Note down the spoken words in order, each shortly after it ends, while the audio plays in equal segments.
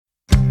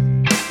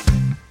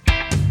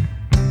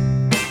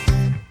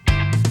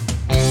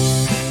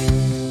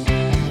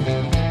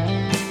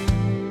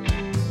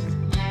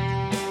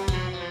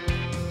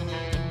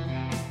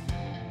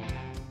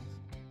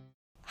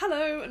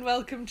and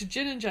welcome to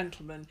Gin and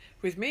Gentlemen,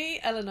 with me,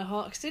 Eleanor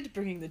Harkstead,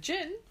 bringing the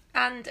gin.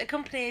 And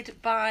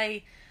accompanied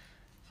by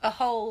a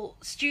whole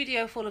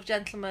studio full of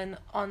gentlemen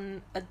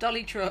on a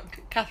dolly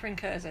truck, Catherine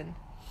Curzon.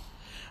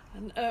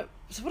 And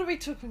so what are we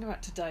talking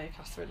about today,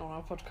 Catherine, on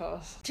our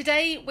podcast?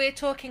 Today we're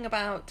talking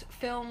about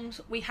films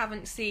we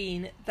haven't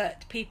seen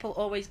that people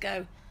always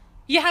go,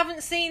 "You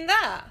haven't seen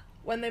that?"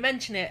 when they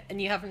mention it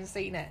and you haven't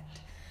seen it.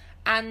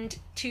 And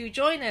to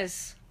join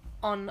us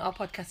on our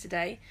podcast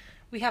today,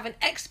 we have an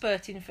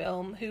expert in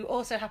film who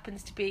also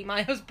happens to be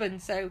my husband,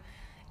 so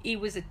he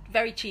was a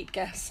very cheap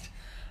guest.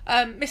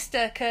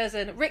 Mr.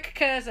 Curzon, Rick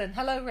Curzon.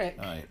 Hello, Rick.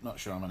 I'm not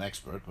sure I'm an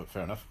expert, but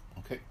fair enough.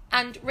 Okay.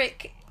 And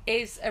Rick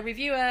is a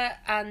reviewer,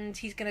 and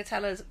he's going to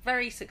tell us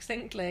very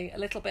succinctly a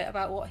little bit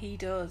about what he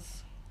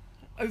does.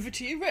 Over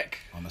to you, Rick.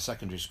 I'm a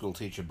secondary school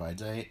teacher by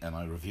day, and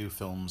I review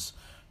films,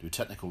 do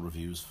technical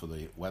reviews for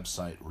the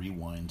website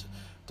Rewind,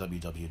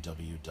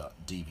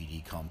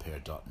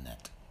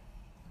 www.dvdcompare.net.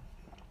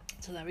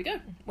 So there we go.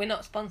 We're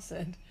not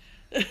sponsored.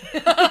 No.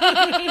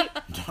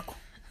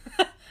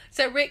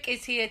 So Rick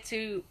is here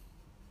to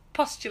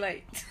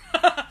postulate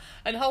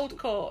and hold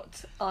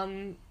court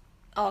on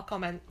our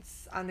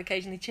comments and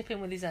occasionally chip in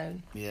with his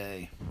own.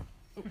 Yay.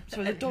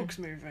 So the dog's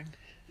moving.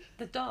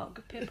 The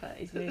dog, Pippa,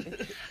 is moving.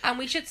 And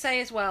we should say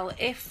as well,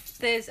 if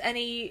there's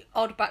any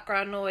odd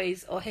background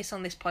noise or hiss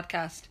on this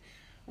podcast,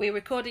 we're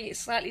recording it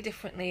slightly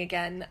differently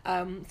again,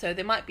 so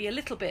there might be a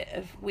little bit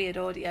of weird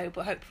audio,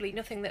 but hopefully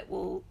nothing that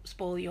will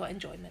spoil your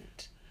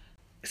enjoyment.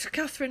 So,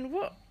 Catherine,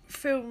 what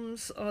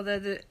films are there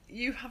that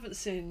you haven't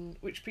seen,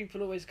 which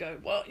people always go,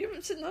 "Well, you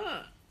haven't seen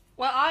that"?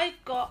 Well,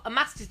 I've got a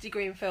master's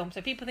degree in film,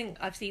 so people think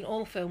I've seen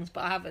all films,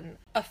 but I haven't.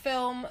 A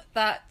film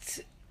that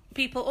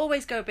people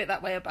always go a bit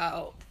that way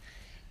about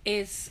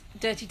is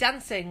Dirty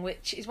Dancing,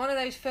 which is one of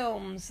those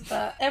films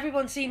that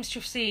everyone seems to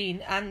have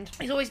seen and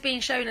is always being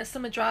shown at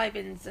summer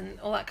drive-ins and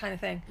all that kind of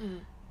thing.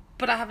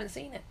 But I haven't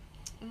seen it.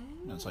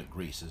 That's like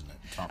Grease, isn't it?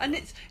 Top And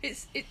Gun.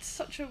 it's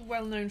such a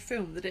well-known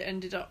film that it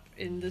ended up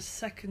in the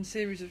second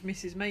series of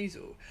Mrs.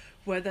 Maisel,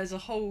 where there's a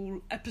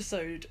whole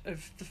episode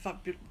of the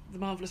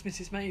Marvellous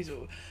Mrs.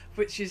 Maisel,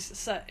 which is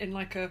set in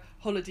like a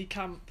holiday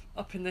camp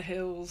up in the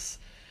hills,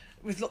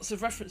 with lots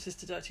of references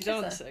to Dirty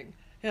Dancing.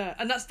 Yeah,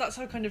 and that's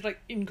how kind of like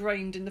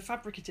ingrained in the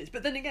fabric it is.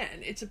 But then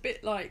again, it's a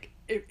bit like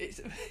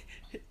it's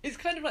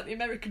kind of like the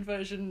American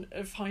version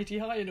of Heidi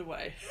High in a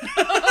way.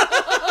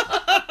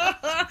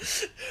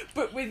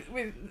 But with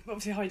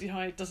obviously Heidi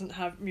High doesn't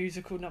have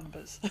musical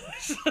numbers.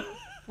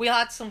 We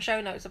had some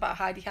show notes about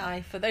Heidi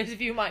High, for those of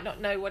you who might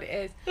not know what it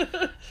is.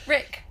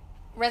 Rick,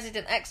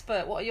 resident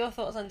expert, what are your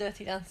thoughts on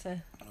Dirty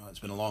Dancing? It's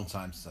been a long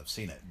time since I've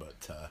seen it,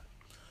 but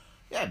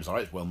yeah, it was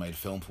alright. It's a well-made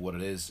film for what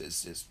it is.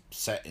 It's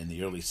set in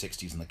the early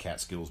 60s in the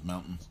Catskills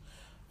Mountains.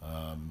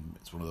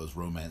 It's one of those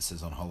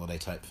romances on holiday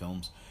type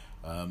films.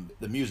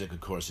 The music,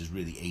 of course, is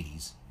really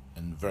 80s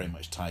and very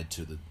much tied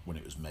to when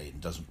it was made,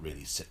 and doesn't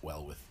really sit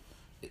well with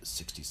its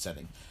 60s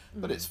setting,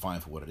 but it's fine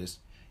for what it is.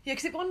 Yeah,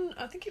 because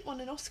I think it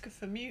won an Oscar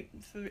for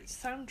its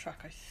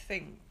soundtrack, I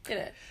think. Did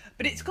it?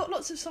 But it's got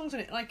lots of songs on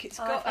it. Like it's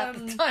I've got had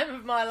the time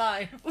of my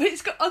life. Well,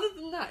 it's got, other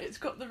than that, it's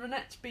got the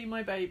Ronette "Be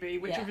My Baby,"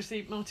 which Yeah.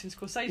 obviously Martin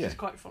Scorsese is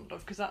quite fond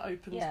of, because that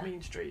opens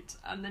Mean Street.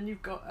 And then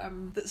you've got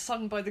that's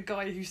sung by the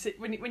guy who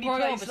when he Roy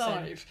plays Orbison.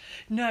 live.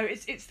 No,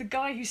 it's the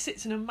guy who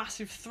sits in a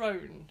massive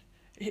throne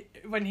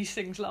when he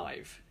sings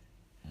live.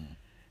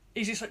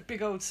 He's this like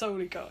big old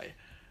soul-y guy.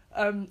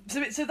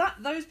 So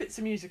those bits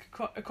of music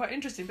are quite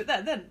interesting. But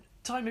then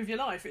Time of Your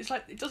Life, it's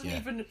like it doesn't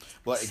even.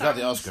 Well, it got the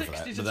sound Oscar for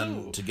that, 60s but at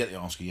then all. to get the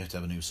Oscar, you have to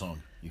have a new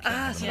song. You can't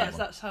have So another one.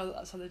 that's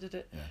how they did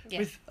it. Yeah.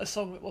 With a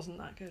song that wasn't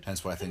that good.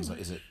 Hence why things like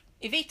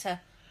Evita.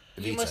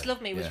 You Evita, Must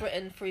Love Me was yeah.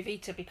 written for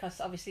Evita, because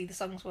obviously the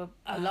songs were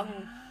a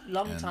long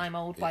And time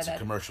old by it's a then.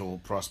 commercial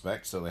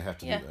prospect, so they have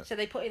to Yeah, do that. so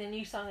they put in a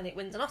new song and it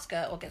wins an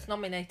Oscar or gets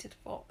nominated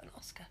for an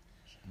Oscar.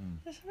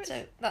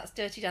 So that's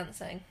Dirty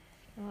Dancing.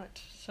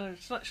 Right, so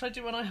should I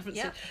do one I haven't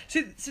Yeah.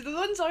 seen? So the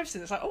ones I've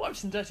seen, it's like, I've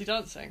seen Dirty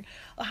Dancing.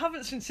 I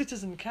haven't seen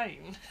Citizen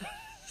Kane.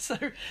 So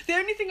the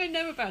only thing I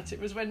know about it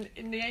was when,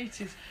 in the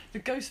 80s, the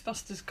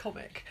Ghostbusters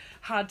comic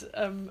had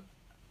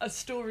a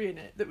story in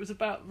it that was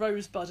about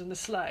Rosebud and the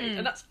sleigh,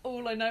 and that's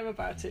all I know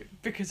about it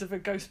because of a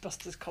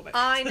Ghostbusters comic.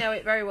 I know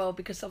it very well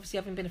because obviously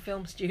having been a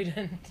film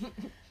student,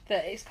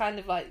 that it's kind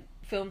of like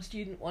film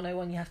student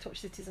 101, you have to watch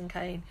Citizen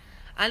Kane.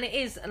 And it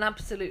is an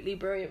absolutely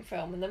brilliant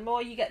film, and the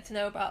more you get to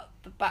know about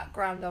the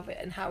background of it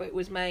and how it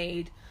was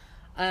made,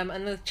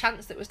 and the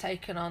chance that was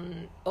taken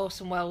on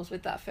Orson Welles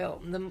with that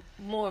film, the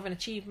more of an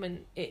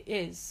achievement it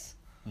is.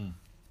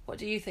 What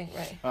do you think,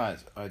 Ray?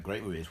 It's a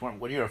great movie. It's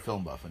when you're a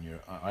film buff, and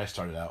I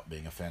started out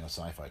being a fan of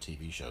sci-fi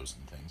TV shows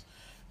and things,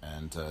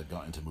 and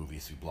got into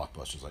movies through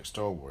blockbusters like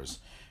Star Wars.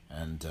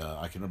 And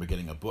I can remember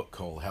getting a book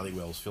called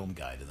Halliwell's Film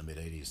Guide in the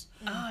mid-'80s.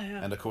 Ah,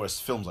 yeah. And of course,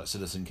 films like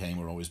Citizen Kane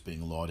were always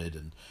being lauded,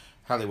 and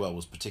Halliwell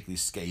was particularly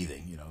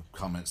scathing. You know,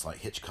 comments like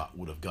Hitchcock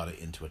would have got it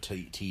into a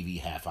TV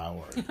half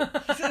hour.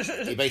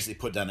 He basically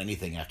put down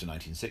anything after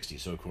 1960.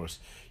 So of course,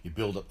 you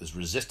build up this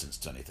resistance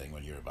to anything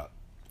when you're about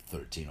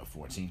 13 or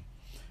 14.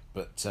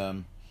 But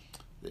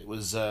it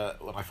was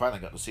when I finally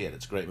got to see it.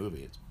 It's a great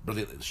movie. It's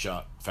brilliantly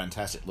shot,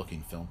 fantastic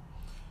looking film.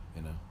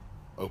 You know,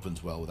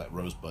 opens well with that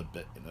rosebud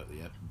bit. You know, at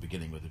the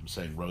beginning with him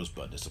saying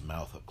rosebud, just a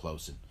mouth up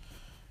close, and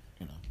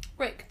you know.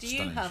 Rick, do you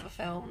Stunning. have a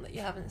film that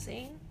you haven't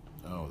seen?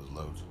 Oh, there's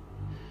loads.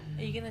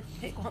 Are you going to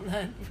pick one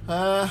then?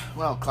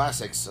 Well,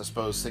 classics, I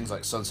suppose. Things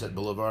like Sunset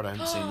Boulevard. I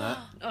haven't seen that.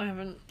 I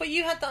haven't. But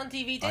you had that on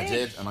DVD. I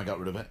did, and I got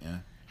rid of it. Yeah.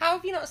 How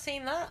have you not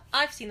seen that?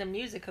 I've seen a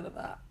musical of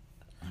that.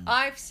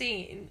 I've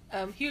seen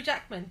Hugh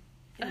Jackman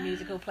in the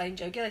musical playing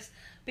Joe Gillis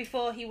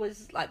before he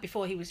was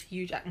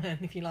Hugh Jackman,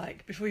 if you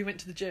like. Before you went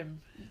to the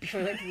gym.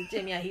 Before he went to the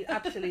gym, yeah, he's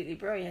absolutely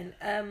brilliant.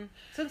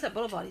 Sunset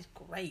Boulevard is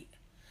great,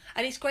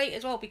 and it's great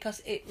as well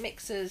because it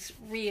mixes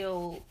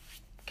real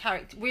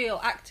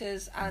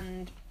actors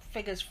and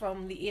figures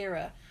from the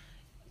era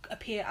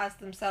appear as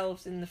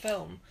themselves in the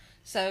film.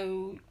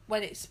 So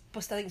when it's I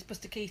think it's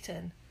Buster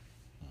Keaton,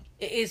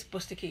 it is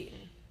Buster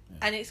Keaton,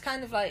 and it's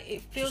kind of like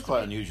it feels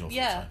quite unusual for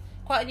the time.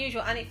 quite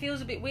unusual, and it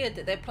feels a bit weird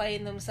that they're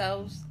playing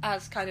themselves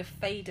as kind of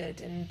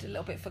faded and a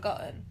little bit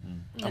forgotten.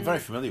 I'm very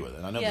familiar with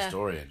it. I know the Yeah.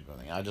 story and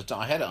everything.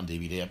 I had it on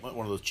DVD.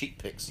 One of those cheap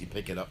picks. You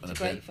pick it up in It's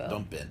a a great film.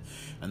 dump bin,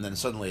 and then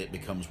suddenly it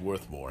becomes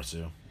worth more.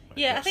 So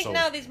Yeah, I got think sold.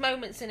 now there's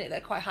moments in it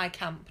that are quite high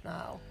camp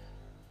now,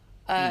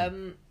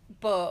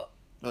 but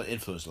Well, it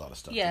influenced a lot of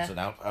stuff. Yeah. It's an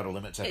Outer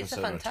Limits It's a episode,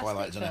 or fantastic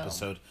Twilight's an film.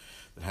 episode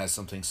that has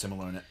something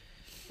similar in it.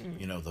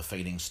 You know, the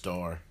fading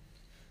star,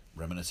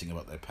 reminiscing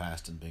about their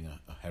past and being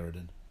a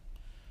harridan.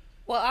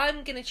 well,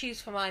 I'm going to choose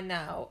for mine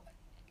now,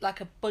 like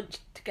a bunch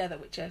together,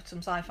 which are some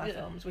sci-fi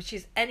films, which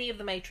is any of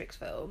the Matrix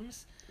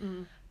films,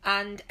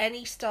 and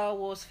any Star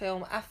Wars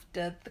film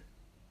after the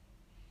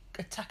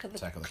Attack of the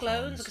Attack of the Clones.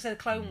 Clones. I could say the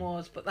Clone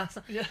Wars, but that's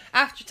not, Yeah.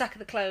 after Attack of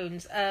the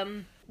Clones,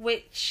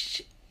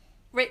 which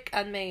Rick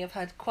and me have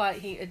had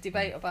quite heated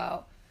debate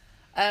about.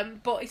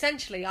 But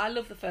essentially, I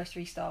love the first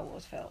 3 Star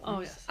Wars films.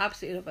 Oh, yes.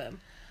 Absolutely love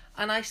them.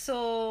 And I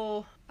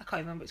saw... I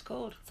can't remember what it's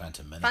called.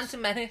 Phantom Menace.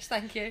 Phantom Menace,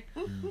 thank you.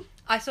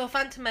 I saw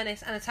Phantom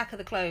Menace and Attack of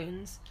the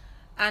Clones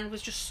and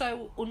was just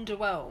so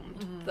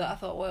underwhelmed that I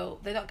thought, well,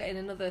 they're not getting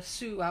another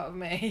sou out of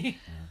me.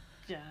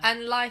 Yeah.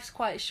 And life's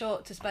quite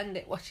short to spend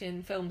it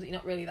watching films that you're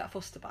not really that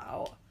fussed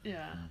about.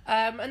 Yeah.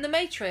 And The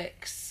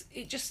Matrix,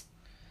 it just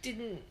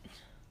didn't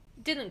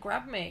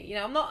grab me. You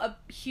know, I'm not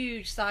a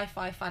huge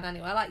sci-fi fan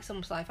anyway. I like some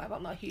sci-fi, but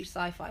I'm not a huge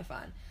sci-fi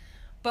fan.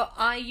 But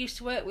I used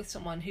to work with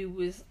someone who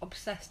was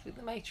obsessed with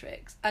The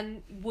Matrix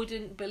and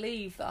wouldn't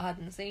believe that I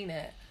hadn't seen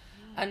it,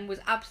 and was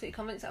absolutely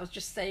convinced I was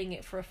just saying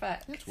it for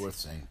effect. It's worth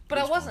saying. But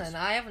I At least wasn't. once.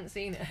 I haven't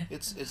seen it.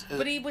 It's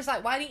But he was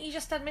like, "Why didn't you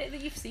just admit that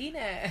you've seen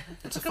it?"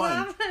 It's a Because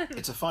I fine. haven't.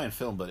 It's a fine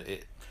film, but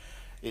it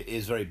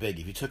is very big.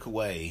 If you took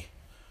away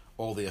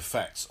all the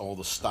effects, all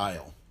the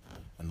style,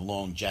 and the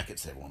long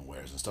jackets everyone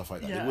wears and stuff like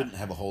that, Yeah. you wouldn't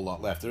have a whole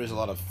lot left. There is a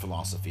lot of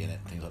philosophy in it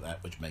and things like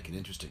that, which make it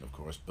interesting, of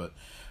course. But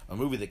a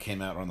movie that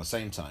came out around the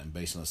same time,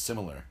 based on a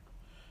similar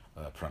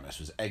premise,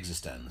 was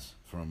Existenz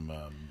from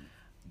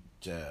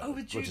with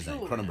what's his Jude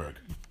name, Law. Cronenberg,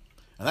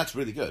 and that's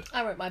really good.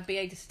 I wrote my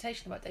BA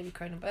dissertation about David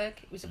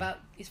Cronenberg. It was about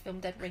his film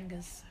Dead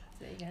Ringers.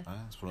 So there you go.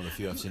 That's one of the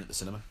few I've seen at the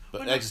cinema. But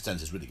When I-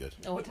 Existenz is really good.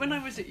 Oh, When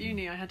I was at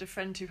uni, I had a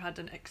friend who had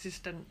an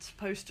Existence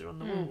poster on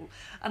the wall,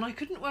 and I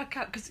couldn't work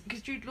out because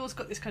Jude Law's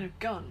got this kind of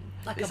gun,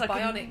 Like it's a like a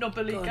bionic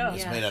knobbly gun, gun.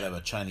 It's yeah. made out of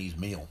a Chinese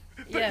meal.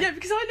 But yeah,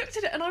 because I looked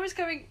at it and I was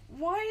going,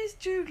 "Why is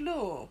Jude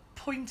Law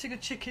pointing a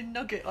chicken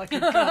nugget like a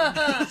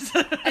gun?"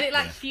 And it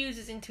like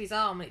fuses into his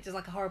arm, and it does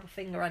like a horrible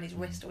thing around his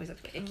wrist. Always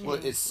looks a bit icky. Well,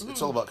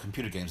 it's all about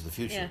computer games of the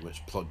future, Yeah.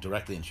 which plug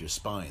directly into your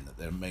spine. That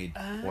they're made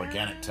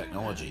organic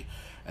technology,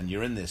 and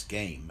you're in this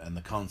game, and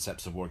the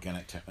concepts of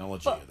organic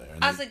technology But are there.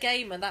 And as they- a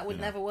gamer, that would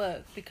you know. never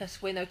work because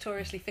we're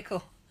notoriously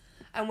fickle,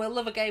 and we'll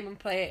love a game and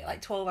play it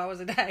like 12 hours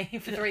a day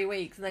for 3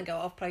 weeks, and then go,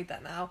 "I've played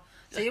that now."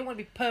 So you don't want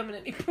to be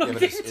permanently yeah, plugged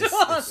but it's, into it's,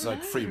 one. it's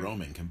like free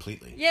roaming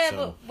completely. Yeah, So,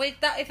 but with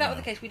that, if that were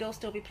you the know. case, we'd all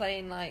still be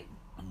playing like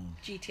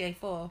GTA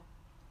 4.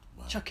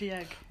 Chucky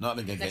egg. not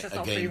being Guess a that's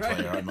not game free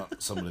player, roaming. I'm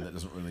not somebody that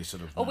doesn't really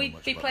sort of. Or know we'd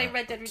much be about playing that,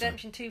 Red Dead but,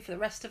 Redemption 2 for the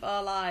rest of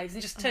our lives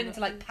and just turn into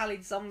like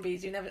pallid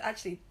zombies who never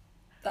actually.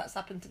 That's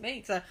happened to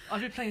me. So I've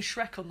been playing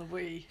Shrek on the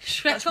Wii.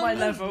 Shrek That's on my the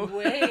level.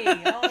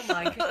 Wii. Oh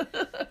my god.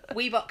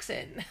 Wii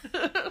boxing.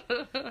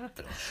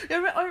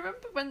 Yeah, I remember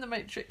when The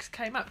Matrix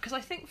came out because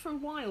I think for a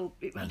while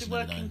it had a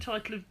 1999. working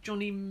title of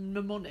Johnny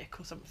Mnemonic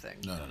or something.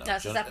 No.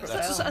 That's a separate film.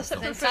 a separate It's an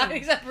film.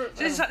 entirely separate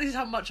So film. this is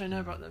how much I know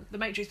about the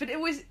Matrix, but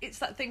it's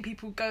that thing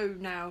people go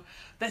now.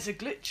 There's a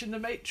glitch in the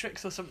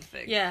Matrix or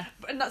something. Yeah.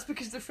 and that's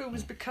because the film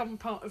has become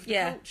part of the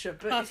Yeah, culture.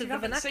 But part if you of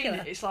the haven't seen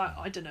vernacular. it, it's like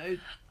I don't know.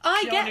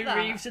 I Keanu get that.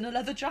 Reeves in a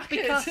leather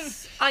jacket.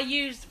 Because I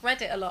used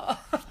Reddit a lot,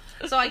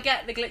 so I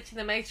get the glitch in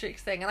the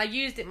Matrix thing, and I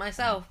used it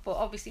myself. But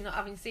obviously, not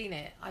having seen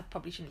it, I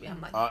probably shouldn't be.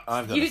 I'm like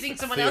I've got using a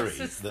someone theory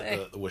else's that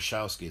thing. the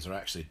Wachowskis are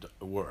actually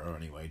were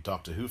anyway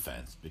Doctor Who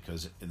fans,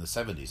 because in the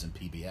 70s in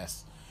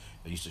PBS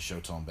they used to show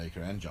Tom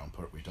Baker and John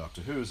Pertwee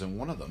Doctor Who's, and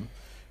one of them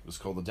was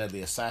called The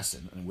Deadly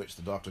Assassin, in which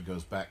the Doctor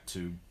goes back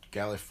to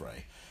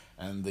Gallifrey,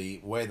 and the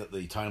way that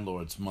the Time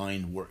Lord's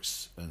mind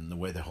works and the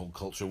way the whole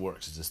culture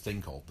works is this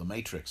thing called the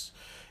Matrix,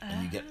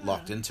 and you get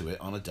locked into it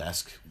on a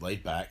desk,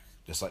 laid back,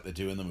 just like they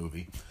do in the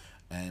movie,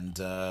 and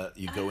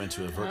you go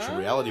into a virtual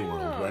reality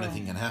world where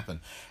anything can happen.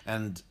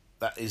 And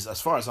that is, as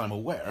far as I'm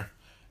aware,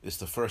 is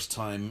the first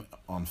time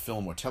on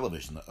film or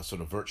television that a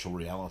sort of virtual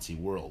reality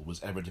world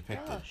was ever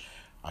depicted. Gosh.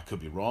 I could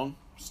be wrong.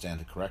 Stand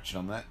to correction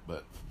on that,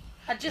 but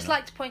I'd just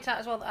like to point out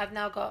as well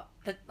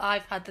that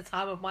I've had the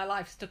time of my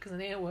life stuck as an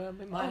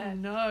earworm in my Oh head.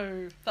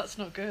 no, that's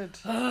not good.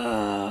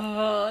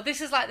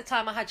 This is like the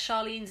time I had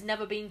Charlene's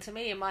Never Been to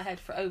Me in my head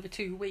for over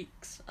 2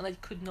 weeks, and I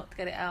could not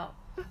get it out.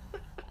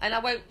 And I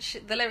won't.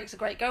 The lyrics are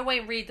great. Go away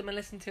and read them and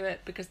listen to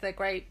it because they're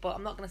great. But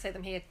I'm not going to say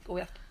them here, or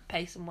we have to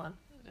pay someone.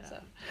 Yeah. So.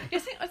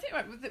 I think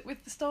right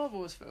with the Star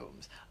Wars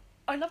films,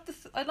 I love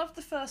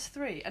the first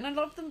 3, and I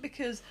love them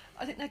because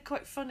I think they're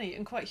quite funny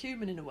and quite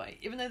human in a way,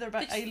 even though they're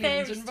about It's aliens fairy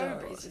and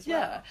stories robots. as well.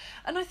 Yeah,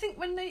 and I think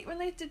when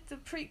they did the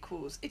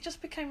prequels, it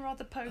just became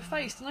rather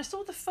po-faced. And I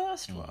saw the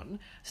first one,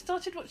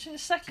 started watching the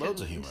second,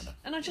 Loads of humour in it.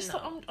 and I just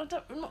thought I'm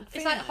not. It's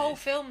feeling like whole it.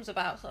 films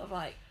about sort of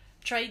like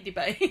trade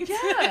debate.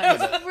 Yeah,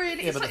 it's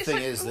really. yeah, it's but like, the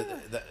thing it's is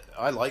like, that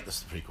I like the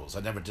prequels. I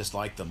never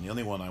disliked them. The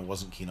only one I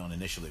wasn't keen on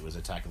initially was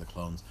Attack of the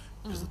Clones,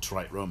 because the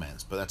trite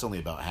romance. But that's only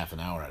about half an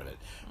hour out of it.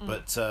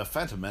 But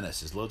Phantom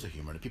Menace is loads of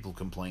humour, and people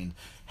complained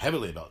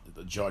heavily about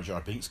the Jar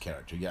Jar Binks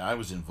character. Yeah, I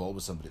was involved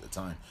with somebody at the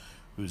time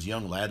whose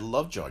young lad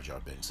loved Jar Jar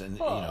Binks, and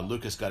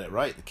Lucas got it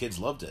right. The kids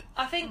loved it.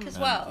 I think as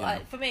And, well, you know.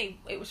 like, for me,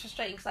 it was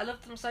frustrating because I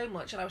loved them so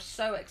much and I was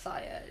so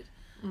excited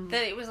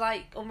that it was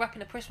like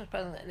unwrapping a Christmas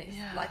present and it's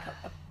Yeah. like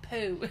a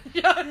poo.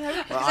 Because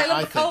I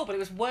love the cold, but it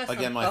was worse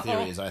Again, than my the theory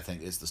whole- is I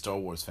think it's the Star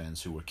Wars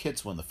fans who were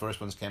kids when the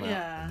first ones came out,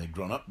 Yeah. and they'd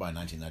grown up by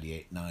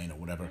 1998, 9 or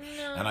whatever,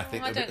 No, and I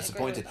think I they're a don't bit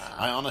agree with disappointed. that.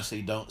 I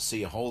honestly don't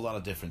see a whole lot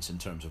of difference in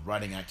terms of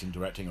writing, acting,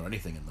 directing, or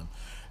anything in them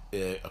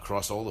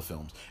across all the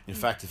films. In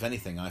fact, if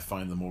anything, I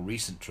find the more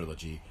recent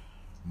trilogy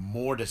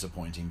more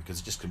disappointing because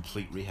it's just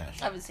complete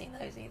rehash. I haven't seen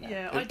those either.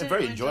 yeah, They're I don't-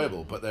 very I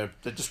enjoyable, don't- but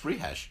they're just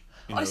rehash.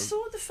 You know? I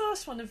saw the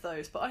first one of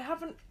those, but I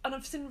haven't, and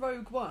I've seen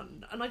Rogue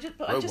One, and I just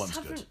Rogue One's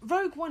haven't.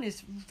 Rogue One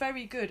is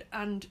very good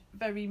and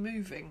very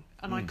moving,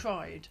 and I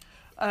cried.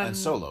 And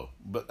Solo,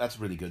 but that's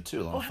really good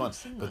too, a lot Oh, of I fun. haven't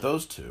seen But that.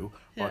 those two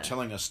Yeah. are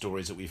telling us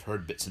stories that we've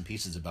heard bits and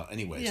pieces about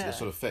anyway, so Yeah. they're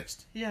sort of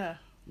fixed. Yeah,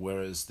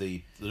 Whereas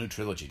the new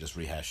trilogy just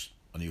rehash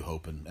A New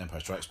Hope and Empire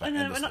Strikes Back I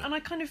know, endlessly.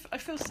 and I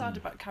feel sad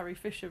about Carrie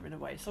Fisher in a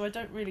way, so I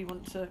don't really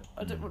want to.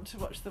 I don't want to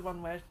watch the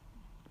one where.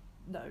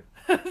 No.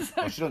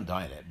 Well, she don't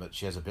die in it, but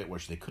she has a bit where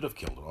they could have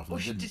killed her off and Or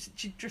they she, didn't.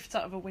 she drifts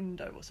out of a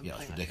window or something. Yeah,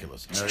 it's like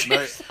ridiculous.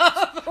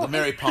 that. The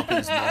Mary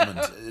Poppins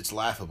moment, it's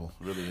laughable,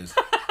 it really is.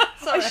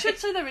 I should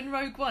say they're in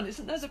Rogue One,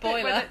 isn't there? The bit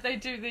Spoiler. where they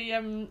do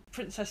the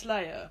Princess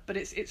Leia, but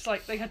it's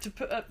like they had to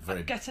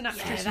get an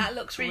actress. Yeah, that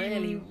looks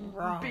really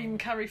wrong. Beam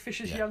Carrie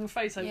Fisher's Yeah. young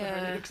face over her,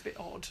 and Yeah. it looks a bit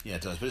odd. Yeah,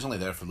 it does, but it's only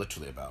there for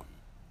literally about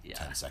Yeah.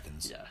 10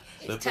 seconds. Yeah.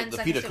 The, It's 10 the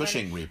seconds Peter too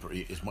Cushing Reaper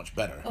is much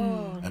better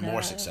Oh, and no.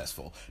 more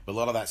successful, but a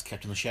lot of that's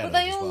kept in the shadows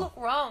But they as all well. look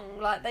wrong.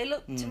 Like they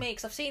look to me,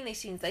 because I've seen these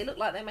scenes. They look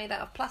like they're made out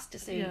of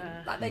plasticine.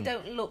 Yeah. Like they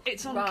don't look.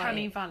 It's right.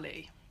 Uncanny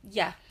Valley.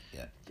 Yeah.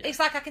 Yeah. It's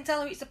like I can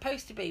tell who it's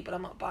supposed to be, but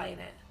I'm not buying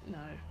it. No.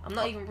 I'm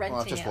not even renting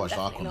Well, I've just it. watched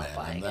I'm definitely not Aquaman,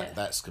 buying and it.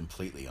 that's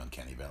completely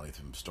Uncanny Valley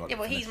from start Yeah,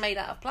 to but finish. he's made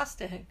out of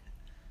plastic.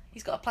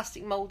 He's got a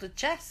plastic moulded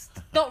chest.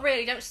 Not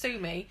really, don't sue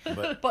me.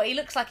 But he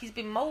looks like he's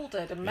been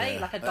moulded and made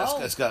Yeah. like a That's-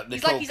 doll. it's got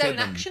He's Nicole like his own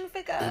Kidman, action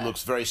figure. Who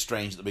looks very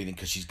strange at the beginning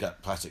because she's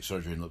got plastic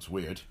surgery and looks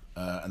weird.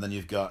 And then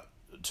you've got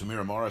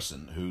Tamira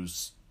Morrison,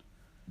 who's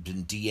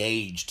been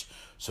de-aged,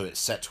 so it's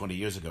set 20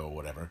 years ago or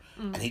whatever,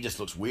 and he just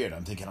looks weird.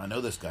 I'm thinking, I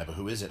know this guy, but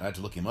who is it? I had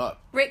to look him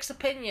up. Rick's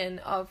opinion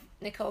of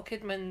Nicole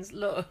Kidman's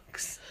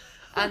looks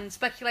and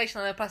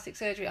speculation on her plastic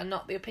surgery are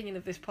not the opinion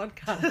of this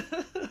podcast.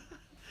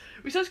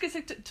 We was going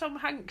to say Tom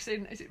Hanks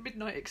in, is it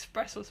Midnight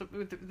Express or something,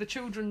 with the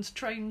children's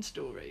train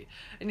story,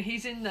 and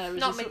he's in there. As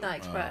Not a sort Midnight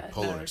Express.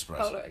 Polar No,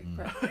 Express. Polar Mm.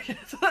 Express.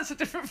 of, so that's a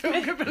different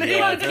film completely. Yeah,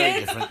 Come on, very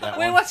kids. different, that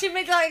We're one. watching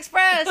Midnight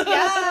Express.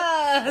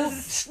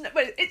 Yes.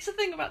 But it's the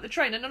thing about the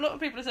train, and a lot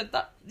of people have said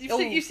that Oh,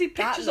 you see that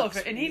pictures of looks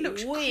it, and he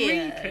looks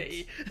weird.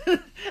 creepy,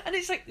 and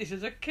it's like this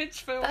is a kids'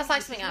 film. That's like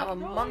this something is out of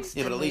a not right. monster.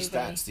 Yeah, but at least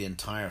movie. that's the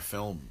entire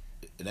film,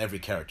 and every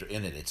character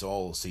in it, it's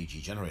all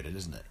CG generated,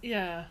 isn't it?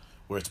 Yeah,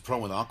 Whereas the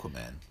problem with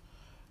Aquaman,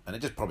 and it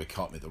just probably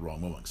caught me at the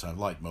wrong moment because I've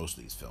liked most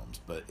of these films,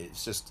 but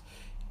it's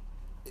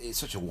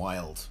such a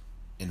wild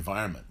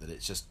environment that it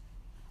just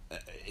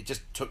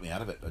took me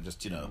out of it. I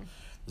just,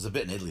 there's a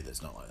bit in Italy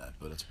that's not like that,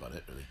 but that's about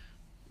it,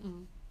 really.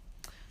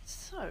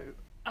 so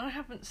I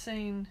haven't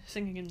seen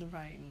Singing in the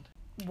Rain.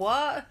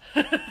 What?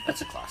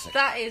 That's a classic.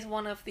 That is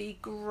one of the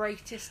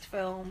greatest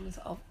films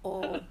of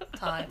all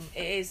time.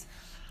 It is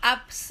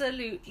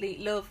absolutely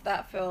love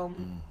that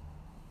film.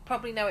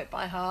 Probably know it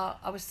by heart.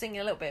 I was singing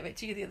a little bit of it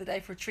to you the other day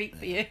for a treat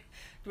for you.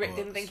 Rick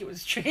didn't think it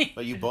was a treat.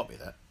 But you bought me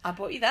that. I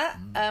bought you that.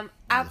 One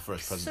of the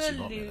first presents you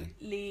bought me, I think.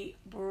 Absolutely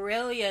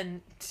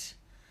brilliant.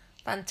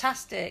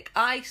 Fantastic.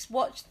 I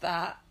watched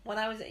that when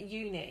I was at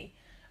uni,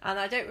 and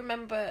I don't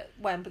remember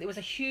when, but there was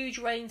a huge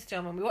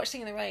rainstorm, and we watched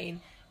Singing in the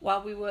Rain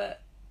while we were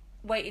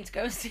waiting to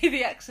go and see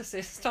The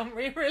Exorcist on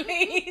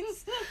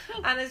re-release.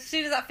 And as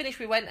soon as that finished,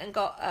 we went and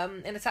got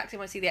in a taxi and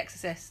went to see The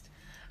Exorcist.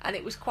 And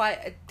it was quite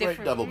a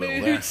different double bill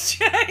mood there.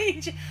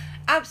 change.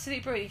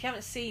 absolutely brilliant. If you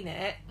haven't seen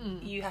it,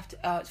 you have to.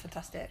 Oh, it's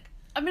fantastic.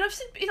 I mean, I've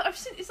seen.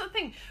 It's that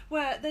thing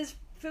where there's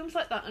films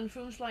like that and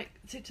films like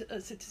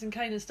Citizen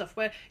Kane and stuff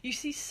where you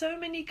see so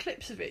many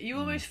clips of it, you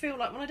almost feel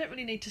like, well, I don't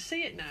really need to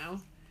see it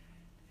now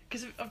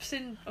because I've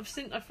seen. I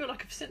feel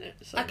like I've seen it.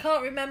 So. I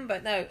can't remember.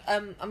 No,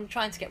 I'm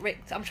trying to get Rick.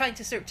 I'm trying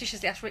to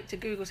surreptitiously ask Rick to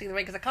Google Singing in the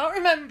Rain because I can't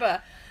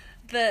remember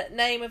the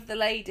name of the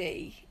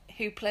lady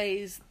who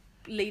plays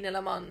Lena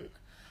Lamont.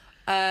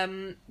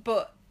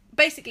 But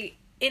basically,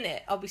 in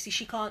it, obviously,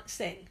 she can't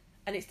sing,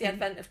 and it's the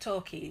advent of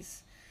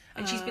talkies,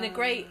 and she's been a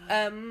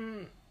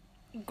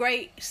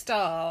great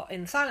star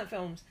in silent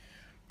films,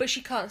 but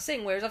she can't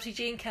sing. Whereas obviously,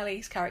 Gene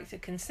Kelly's character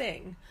can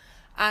sing,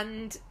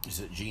 and is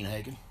it Gene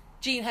Hagen?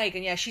 Gene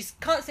Hagen, yeah, she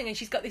can't sing, and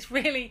she's got this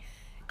really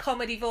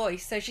comedy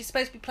voice. So she's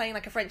supposed to be playing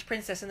like a French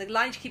princess, and the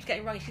line she keeps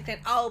getting wrong. She's going,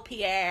 "Oh,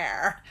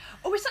 Pierre."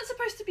 Oh, is that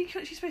supposed to be?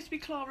 She's supposed to be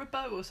Clara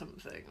Bow or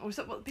something, or is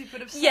that what people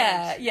have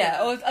said?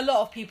 Yeah. Or a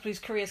lot of people whose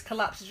careers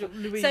collapse.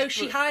 Louise So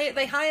Brooks.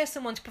 they hire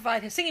someone to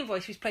provide her singing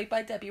voice, who's played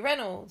by Debbie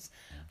Reynolds.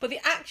 But the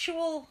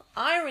actual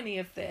irony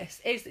of this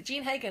is that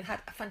Gene Hagen had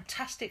a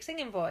fantastic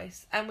singing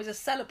voice and was a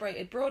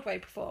celebrated Broadway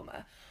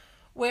performer,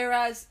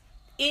 whereas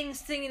in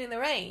Singing in the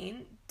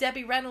Rain,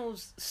 Debbie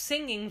Reynolds'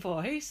 singing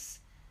voice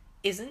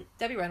isn't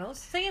Debbie Reynolds'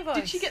 singing voice.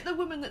 Did she get the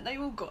woman that they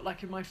all got,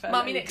 like in My Fair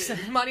Marnie Lady? Nixon.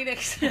 Marnie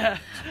Nixon. Yeah.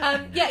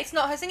 Yeah, it's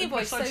not her singing In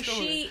voice. West So Side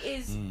Story. she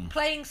is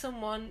playing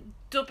someone,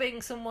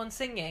 dubbing someone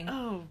singing.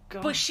 Oh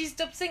god. But she's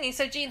dubbed singing,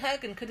 so Gene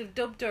Hagen could have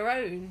dubbed her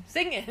own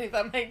singing, if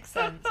that makes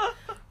sense.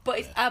 But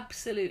it's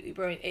absolutely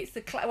brilliant. It's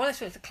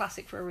it's a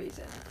classic for a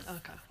reason.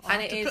 Okay. I'll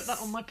And have it to is. put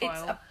that on my pile.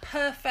 It's a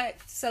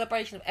perfect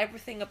celebration of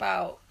everything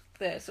about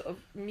the sort of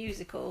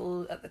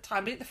musical at the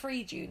time. Was it the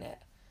Freed Unit?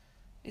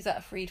 Is that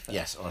a Freed film?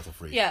 Yes, Arthur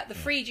Freed. Yeah, the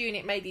Freed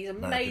Unit made these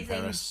American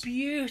amazing, Paris.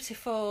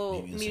 beautiful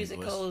Maybe in St. Louis,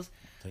 musicals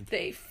I think.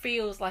 that it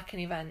feels like an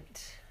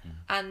event.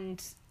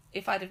 And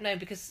if I'd have known,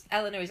 because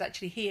Eleanor is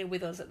actually here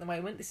with us at the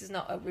moment, this is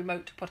not a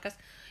remote podcast.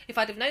 If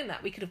I'd have known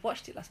that, we could have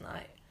watched it last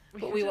night.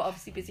 But we were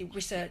obviously busy Hey,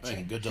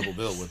 researching. good double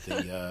bill with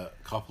the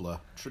Coppola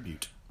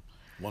tribute,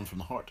 One from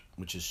the Heart,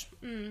 which is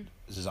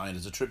designed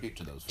as a tribute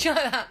to those Do you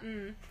films.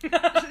 like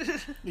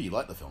that? You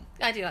like the film?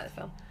 I do like the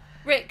film.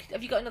 Rick,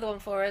 have you got another one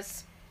for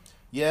us?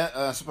 Yeah,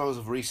 I suppose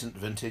of recent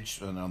vintage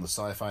and on the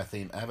sci-fi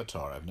theme,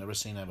 Avatar. I've never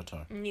seen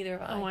Avatar. Neither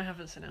have I. Oh, I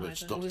haven't seen it Which either.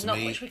 stuck There's to not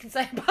me. much we can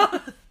say about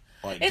it.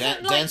 Like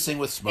Isn't, Dancing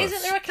with Smurfs.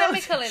 Isn't there a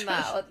chemical in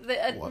that? Or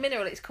a What?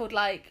 mineral? It's called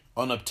like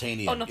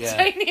Unobtainium.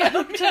 unobtainium.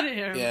 I'm telling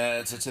you. Yeah,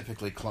 it's a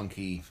typically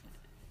clunky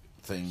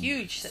thing.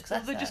 Huge Well,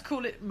 success. they just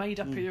call it made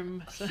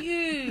upium. So.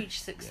 Huge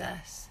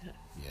success.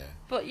 Yeah.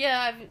 But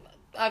yeah,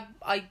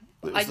 It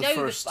was I the know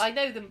first- I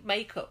know the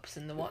makeups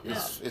and the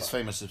whatnot. It's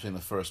famous as being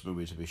the first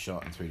movie to be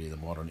shot in 3D in the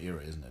modern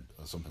era, isn't it?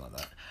 Or something like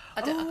that.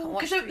 I can't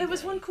watch Because there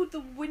was 3D. one called the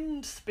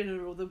Wind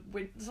Spinner or the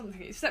Wind something.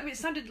 It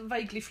sounded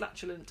vaguely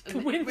flatulent. And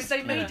The Wind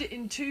they made Spinner. it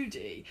in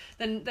 2D.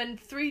 Then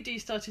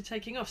 3D started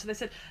taking off. So they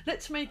said,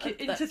 let's make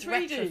it into Let's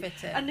 3D.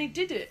 retrofit it. And they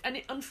did it.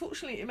 And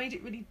unfortunately, it made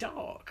it really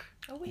dark.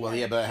 Oh, Well,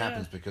 yeah, but it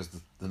happens because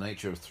the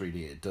nature of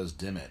 3D, it does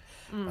dim it.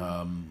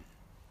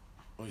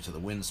 What you said, the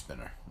Wind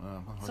Spinner. I've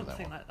heard that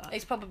Something one. like that.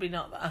 It's probably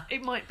not that.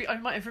 It might be. I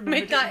might have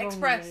remembered Midnight it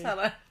Express,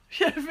 wrongly. Hannah.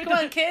 Yeah, Come on,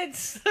 Midnight.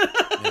 kids.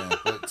 Yeah,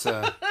 but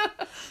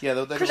yeah,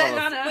 there's a Chris lot of,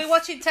 Nana. We're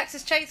watching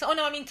Texas Chainsaw. Oh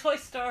no, I mean Toy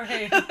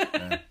Story.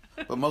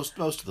 but most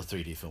of the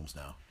 3D films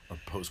now are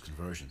post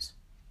conversions.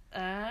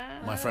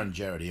 My friend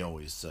Jared, he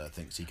always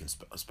thinks he can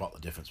spot the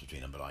difference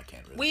between them, but I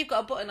can't really. We've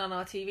got a button on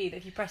our TV that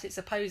if you press it,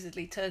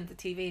 supposedly turns the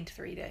TV into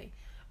 3D.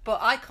 But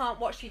I can't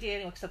watch 3D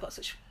anymore because I've got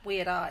such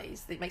weird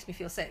eyes that it makes me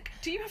feel sick.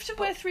 Do you have to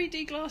wear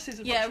 3D glasses?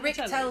 And Yeah, watch the Rick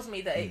telly? tells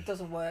me that it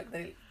doesn't work.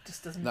 That it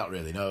just doesn't. Not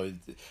really. No,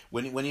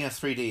 when you have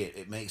 3D,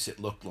 it makes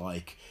it look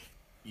like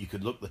you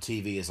could look the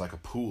TV as like a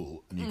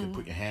pool, and you could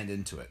put your hand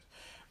into it.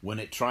 When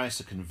it tries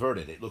to convert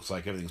it, it looks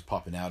like everything's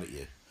popping out at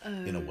you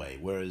in a way.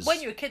 Whereas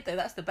When you're a kid, though,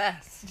 that's the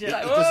best. Yeah.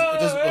 Like,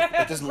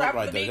 it doesn't look grab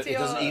right the though. It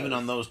doesn't meteors. even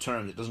on those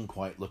terms. It doesn't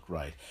quite look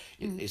right.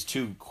 It's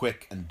too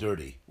quick and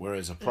dirty.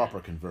 Whereas a proper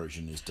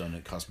conversion is done.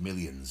 It costs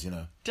millions. You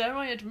know. Dare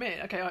I admit,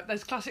 okay,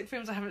 there's classic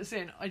films I haven't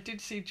seen. I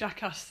did see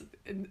Jackass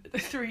in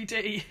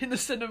 3D in the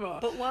cinema.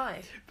 But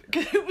why?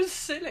 Because it was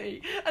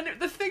silly. And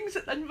the things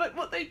that, and like,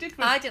 what they did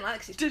was I didn't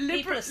like it. People are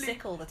deliberately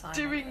sick all the time.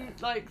 doing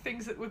like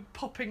things that were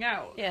popping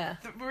out. Yeah.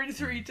 That were in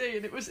 3D,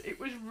 and it was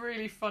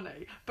really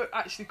funny, but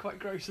actually quite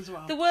gross as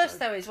well. The worst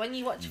So- though is when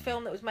you watch a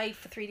film that was made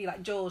for 3D,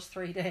 like Jaws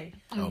 3D,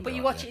 Oh, but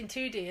you God, watch yeah. it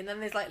in 2D, and then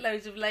there's like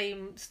loads of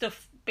lame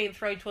stuff being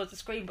thrown towards the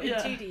screen. But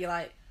Yeah. in 2D, you're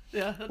like,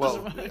 Yeah, that Well,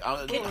 doesn't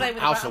work. Kid playing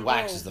with a House bat of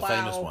Wax ball. is the Wow.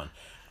 famous one.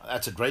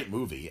 That's a great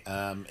movie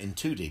in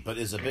 2D, but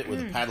there's a bit with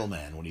the paddle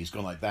man when he's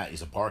going like that.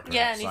 He's a barker.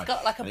 yeah, and he's outside,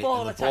 got like a and he- ball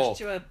and the attached ball-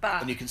 to a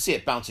bat. and you can see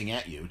it bouncing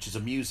at you, which is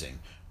amusing.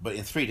 But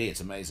in 3D,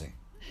 it's amazing.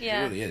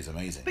 Yeah. It really is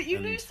amazing. But you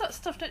And- lose that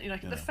stuff, don't you?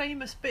 Like the Yeah.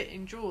 famous bit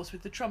in Jaws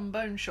with the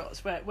trombone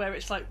shots, where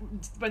it's like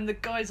when the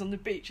guy's on the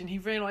beach and he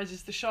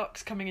realizes the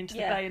shark's coming into the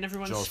Yeah. bay and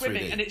everyone's Jaws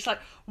swimming, 3D. and it's like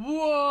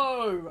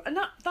whoa, and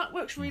that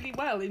works really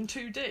well in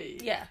 2D.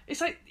 Yeah.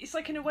 it's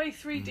like in a way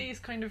 3D is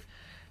kind of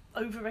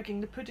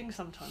over-egging the pudding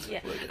sometimes.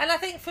 Yeah, and I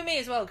think for me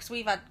as well, because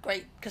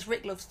because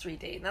Rick loves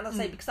 3D, and I'll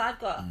say because I've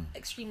got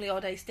extremely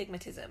odd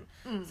astigmatism,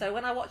 so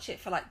when I watch it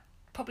for like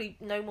probably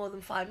no more than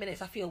 5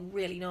 minutes, I feel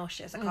really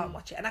nauseous. I can't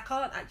watch it, and I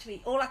can't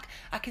actually.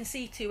 I can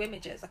see 2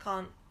 images. I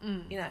can't,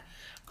 you know.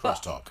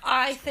 Crosstalk.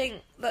 I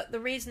think that the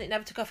reason it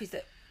never took off is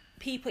that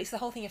it's the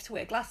whole thing. You have to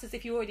wear glasses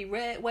if you already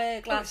wear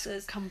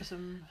glasses. It's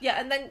cumbersome.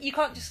 Yeah, and then you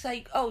can't just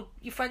say, "Oh,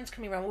 your friend's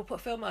coming around. We'll put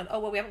a film on." Oh,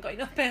 well, we haven't got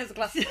enough pairs of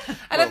glasses.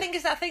 And I think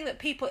it's that thing that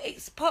people.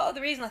 It's part of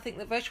the reason I think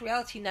that virtual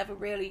reality never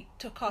really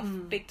took off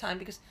big time,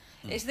 because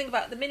it's the thing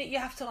about the minute you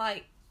have to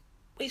like.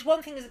 It's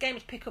one thing as a gamer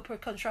to pick up a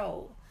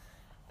control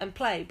and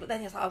play, but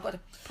then it's like, I've got to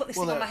put this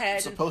thing on my head.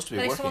 Supposed to be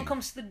then working. If someone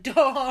comes to the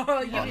door,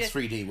 on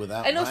 3D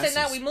without and also glasses,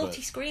 now we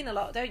multi-screen a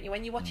lot, don't you?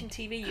 When you're watching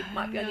TV, you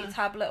might be on your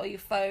tablet or your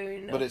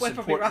phone. But it's we're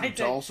probably important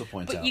to also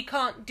point out. But you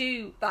can't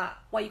do that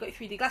while you've got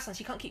your 3D glasses on. So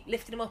you can't keep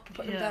lifting them up and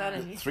putting them down.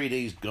 And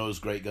 3D goes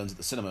great guns at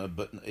the cinema,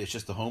 but it's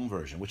just the home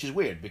version, which is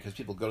weird because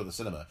people go to the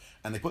cinema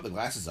and they put the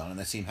glasses on and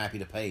they seem happy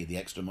to pay the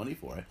extra money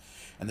for it,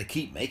 and they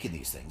keep making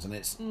these things, and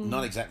it's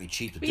not exactly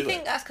cheap to do it. You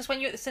think that's because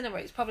when you're at the cinema,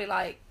 it's probably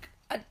like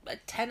a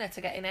tenner to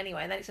get in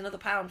anyway, and then it's another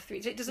 £1 for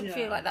each. So it doesn't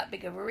feel like that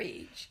big of a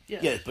reach.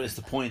 Yeah, but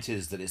the point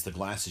is that it's the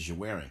glasses you're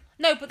wearing.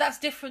 No, but that's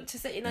different to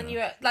sitting on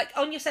your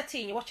on your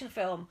settee and you're watching a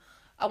film.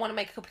 I want to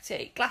make a cup of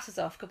tea. Glasses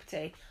off, cup of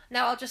tea.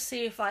 Now I'll just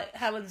see if like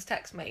Helen's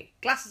text me.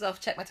 Glasses off,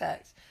 check my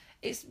text.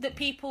 It's that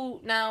people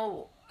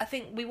now. I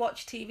think we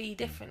watch TV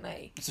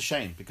differently. It's a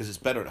shame because it's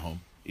better at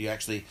home. You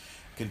actually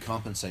can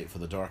compensate for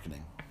the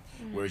darkening,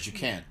 whereas you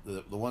can't.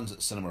 The ones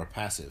at cinema are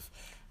passive.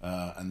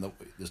 And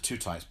there's 2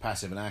 types,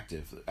 passive and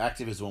active.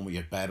 Active is the one where you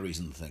have batteries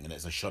in the thing and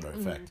it's a shutter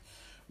effect,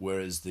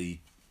 whereas that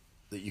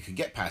you can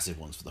get passive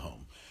ones for the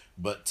home,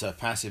 but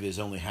passive is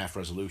only half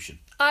resolution.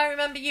 I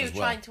remember you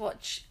trying to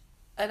watch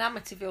an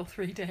Amityville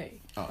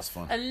 3D. Oh, it's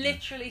fun. And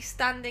literally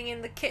standing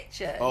in the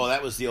kitchen. Oh,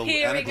 that was the old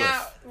peering anaglyph.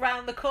 out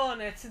round the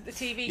corner to the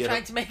TV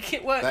trying to make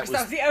it work, because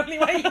that was the only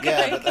way you could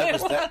make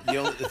it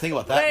work. The thing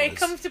about that very was...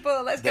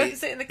 comfortable, let's go and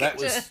sit in the kitchen.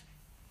 That was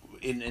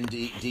in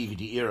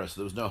DVD era,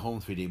 so there was no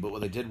home 3D, but what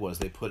they did was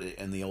they put it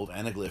in the old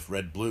anaglyph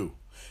red-blue.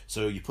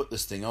 So you put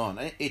this thing on,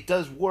 and it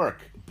does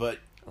work, but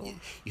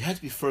you had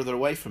to be further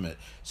away from it.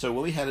 So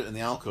when we had it in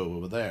the alcove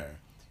over there,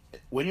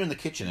 when you're in the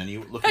kitchen and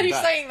you're looking Are you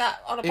back... saying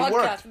that on a podcast?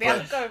 Worked, the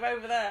alcove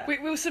over there.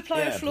 We'll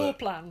supply a floor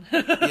plan.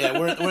 Yeah,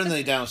 we're in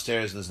the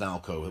downstairs and there's an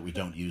alcove that we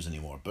don't use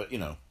anymore, but,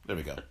 there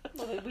we go.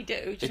 Well, we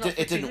do.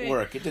 It didn't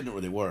work. It didn't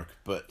really work,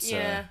 but...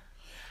 Yeah.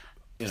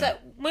 So,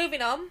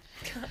 moving on,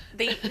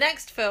 the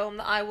next film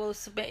that I will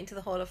submit into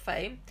the Hall of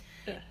Fame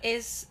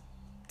is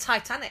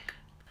Titanic.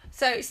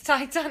 So, it's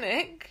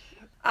Titanic,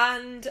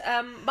 and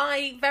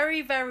my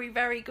very, very,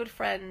 very good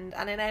friend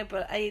and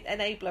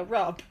enabler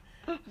Rob,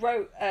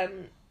 wrote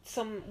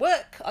some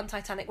work on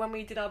Titanic when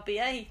we did our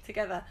BA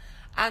together,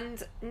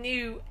 and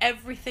knew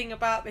everything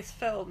about this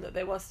film that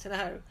there was to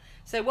know.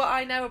 So, what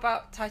I know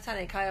about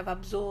Titanic, I have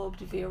absorbed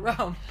via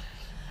Rob,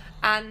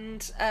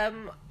 and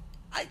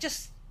I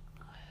just...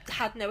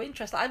 had no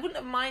interest. I wouldn't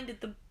have minded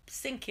the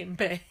sinking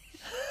bit.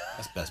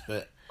 That's the best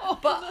bit.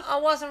 But I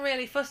wasn't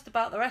really fussed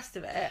about the rest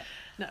of it.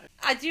 No.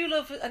 I do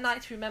love A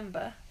Night to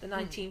Remember, the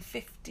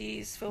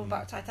 1950s film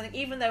about Titanic,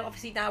 even though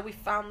obviously now we've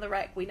found the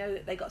wreck, we know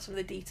that they got some of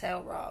the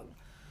detail wrong.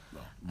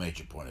 Well,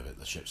 major point of it,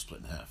 the ship's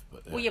split in half.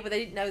 But, Well, yeah, but they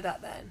didn't know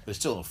that then. But it's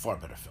still a far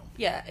better film.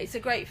 Yeah, it's a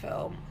great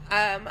film.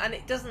 And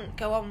it doesn't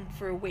go on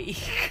for a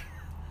week.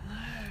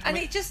 And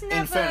it just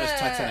never... In fairness,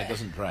 Titanic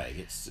doesn't drag.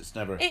 It's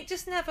never... It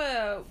just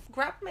never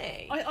grabbed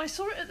me. I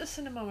saw it at the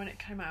cinema when it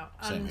came out,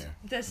 and Same here.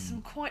 there's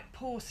some quite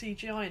poor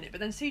CGI in it, but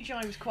then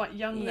CGI was quite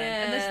young then.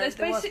 Yeah, And there's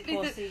there was basically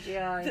poor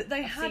CGI. that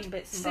they I've had seen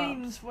bits and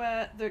scenes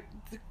where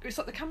it's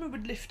like the camera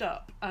would lift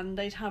up and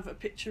they'd have a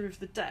picture of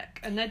the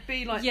deck, and there'd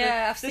be like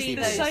I've the seen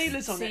the those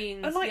sailors on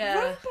scenes, it, and like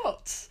yeah.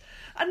 robots.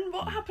 And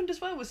what happened as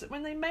well was that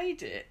when they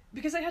made it,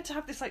 because they had to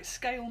have this like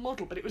scale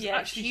model, but it was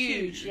actually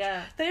huge.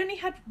 Yeah. They only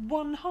had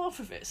one half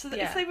of it, so that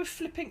Yeah.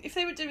 if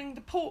they were doing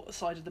the port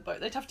side of the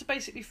boat, they'd have to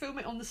basically film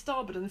it on the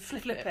starboard and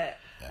flip it.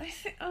 Yeah. I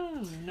think,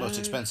 oh no. Most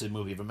expensive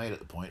movie ever made at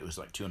the point. It was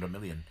like 200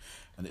 million,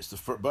 and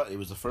but it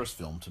was the first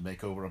film to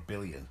make over $1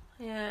 billion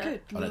Yeah.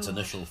 Good on its Lord.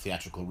 initial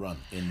theatrical run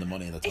in the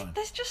money at the time.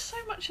 There's just so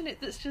much in it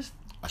that's just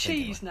I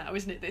think cheese now,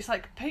 isn't it? It's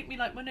like paint me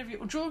like one of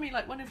your, or draw me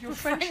like one of your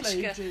French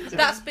French girl. ladies.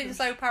 That's been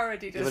so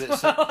parodied Yeah, as but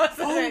it's well,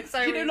 hasn't it?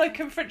 So you know, like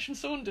French and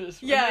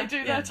Saunders. When Yeah, they do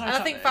yeah. their and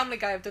Titanic. I think Family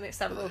Guy have done it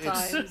several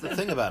times. The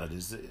thing about it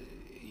is that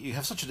you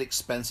have such an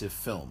expensive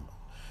film.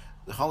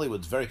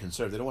 Hollywood's very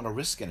conservative. They don't want to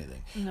risk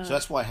anything. No. So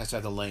that's why it has to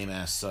have the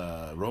lame-ass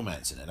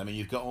romance in it. I mean,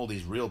 you've got all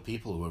these real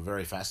people who are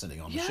very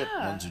fascinating on the ship.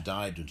 Yeah. Ones who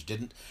died, ones who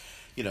didn't.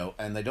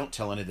 And they don't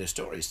tell any of their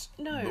stories.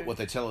 No. But what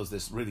they tell is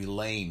this really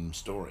lame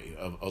story,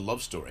 a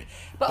love story.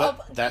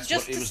 But that's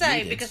just what it to was say,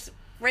 needed. because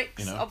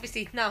Rick's you know?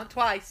 obviously now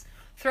twice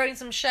throwing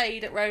some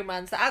shade at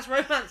romance, that as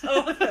romance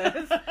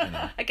authors,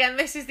 again,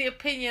 this is the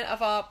opinion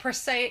of our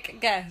prosaic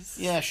guests.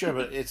 Yeah, sure,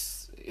 but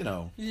it's,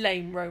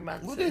 Lame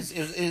romances. Well,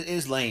 it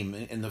is lame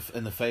in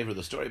the favour of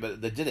the story,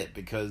 but they did it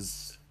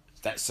because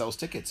that sells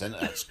tickets, and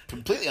that's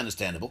completely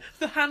understandable.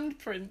 the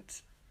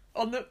handprint.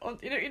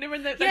 you know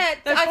when they're I've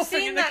bopping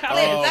seen in the that car.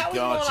 clip. Oh, That was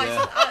God, more like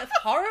yeah. some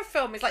horror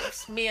film. It's like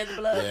smear the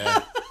blood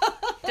Yeah.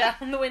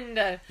 down the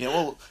window. Yeah,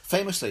 well,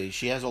 famously,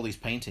 she has all these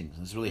paintings.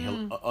 It's really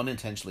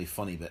unintentionally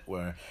funny bit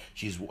where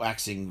she's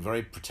waxing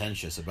very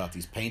pretentious about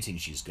these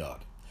paintings she's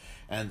got.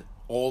 And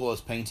all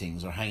those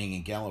paintings are hanging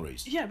in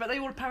galleries. Yeah, but they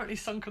all apparently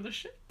sunk on the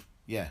ship.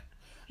 Yeah.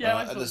 Yeah,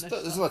 I and thought there's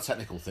this. a lot of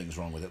technical things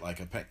wrong with it. Like,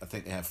 I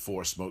think they have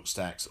 4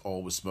 smokestacks,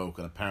 all with smoke,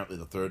 and apparently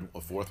the third or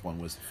fourth one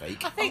was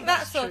fake. I think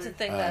that sort true. of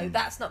thing, though,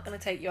 that's not going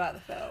to take you out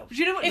of the film. Do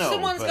you know what? If No,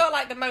 someone's but- got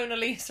like the Mona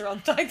Lisa on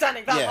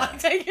Titanic, that Yeah. might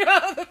take you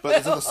out of the But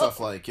there's film. other stuff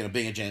like,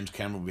 being a James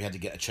Cameron, we had to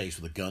get a chase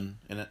with a gun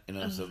in it,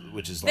 so,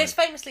 which is like... There's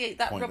famously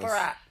that pointless. rubber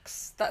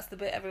axe. That's the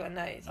bit everyone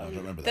knows. I don't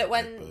remember That that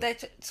when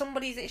bit, but-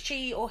 somebody's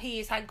she or he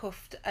is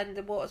handcuffed and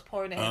the water's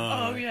pouring in,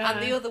 Oh yeah.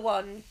 and the other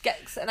one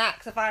gets an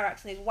axe, a fire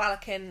axe, and he's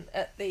wallacking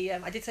at the.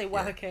 I did say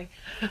wallacking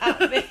at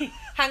the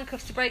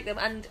handcuffs to break them,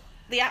 and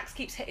the axe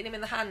keeps hitting him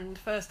in the hand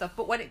first off.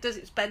 But when it does,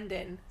 it's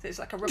bending, so it's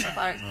like a rubber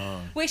fire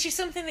axe, which is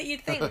something that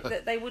you'd think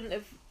that they wouldn't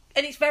have.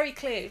 And it's very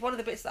clear. It's one of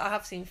the bits that I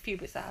have seen, few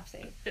bits that I have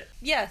seen.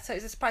 Yeah, so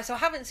it's a surprise. So I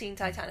haven't seen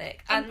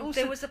Titanic, and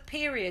also- there was a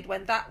period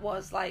when that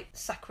was like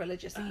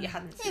sacrilegious that you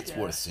hadn't seen. It's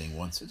worth seeing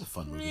once. It's a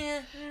fun movie.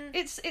 Yeah.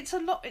 It's a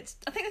lot.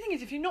 I think the thing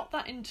is, if you're not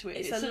that into it,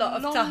 It's it's a lot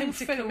of long time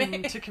to film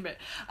commit. to commit.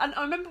 And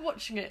I remember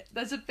watching it.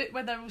 There's a bit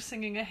where they're all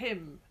singing a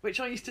hymn,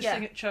 which I used to Yeah.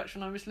 sing at church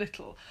when I was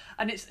little.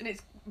 And it's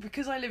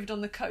because I lived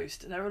on the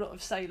coast, and there are a lot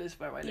of sailors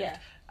where I lived. Yeah.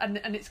 And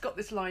it's got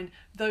this line,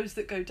 "Those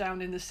that go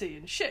down in the sea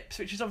in ships,"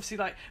 which is obviously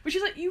like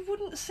you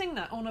wouldn't sing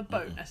that on a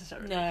boat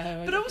necessarily. No,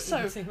 I but don't also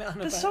think you'd sing that on a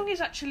the boat. song is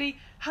actually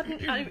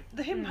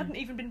the hymn hadn't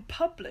even been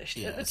published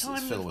Yeah, at the it's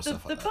time filled of with the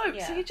stuff like that. boat.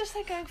 Yeah. So you're just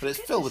there going, But it's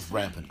 "For filled with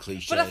goodness rampant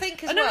cliches. But I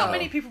think as I know well, not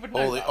many people would know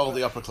all that,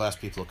 the but- upper class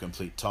people are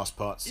complete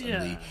tosspots,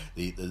 Yeah. and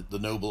the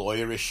noble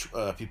Irish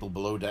people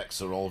below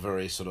decks are all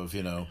very sort of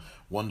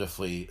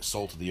wonderfully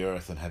salt of the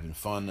earth and having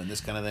fun and this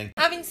kind of thing.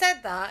 having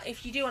said that,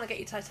 if you do want to get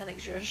your Titanic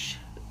zhuzh,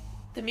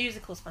 the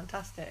musical's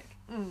fantastic.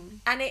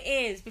 And it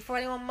is, before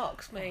anyone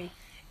mocks me,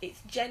 it's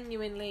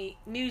genuinely,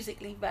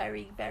 musically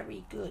very,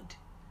 very good.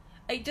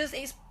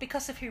 It's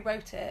because of who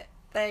wrote it.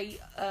 They,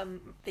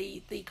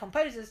 the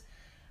composers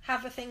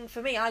have a thing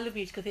for me. I love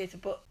musical theatre,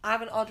 but I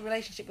have an odd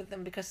relationship with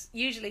them because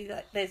usually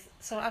there's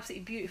some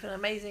absolutely beautiful and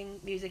amazing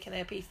music in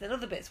their piece, and then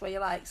other bits where you're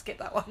like, skip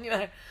that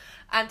one,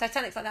 And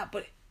Titanic's like that,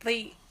 but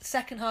the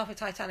second half of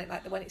Titanic,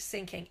 like when it's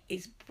sinking,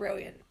 is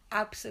brilliant.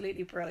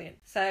 Absolutely brilliant.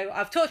 So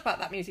I've talked about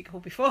that musical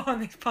before on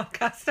this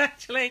podcast,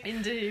 actually.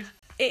 Indeed.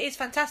 It is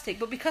fantastic,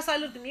 but because I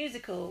love the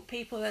musical,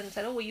 people then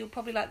said, "Oh, well, you'll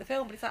probably like the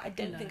film," but it's like I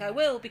don't think I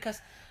will, because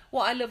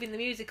what I love in the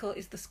musical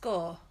is the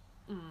score,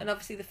 and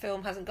obviously the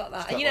film hasn't got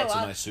that. It's got And you know lots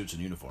what? of nice suits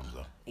and uniforms,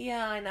 though.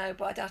 Yeah, I know,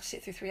 but I'd have to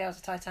sit through 3 hours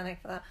of Titanic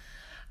for that.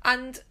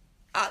 And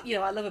I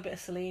love a bit of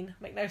Celine,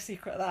 make no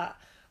secret of that.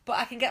 But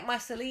I can get my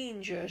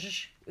Celine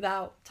zhuzh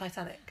without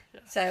Titanic. Yeah.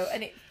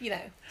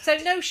 So so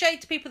no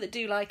shade to people that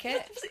do like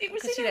it, It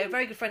was because a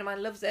very good friend of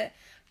mine loves it,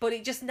 but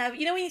it just never.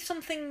 When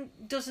something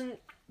doesn't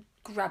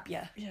grab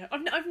you. Yeah,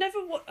 I've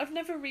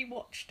never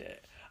rewatched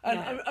it. And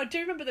No. I do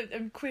remember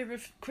that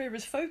Queer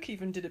as Folk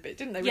even did a bit,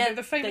 didn't they? Yeah,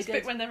 The famous they bit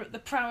did. when they're at the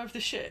prow of the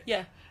ship.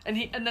 Yeah. And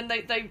then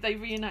they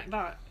reenact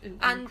that. In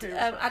And Queer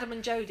as Folk. Adam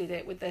and Joe did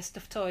it with their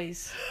stuffed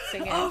toys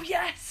singing. Oh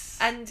yes.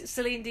 And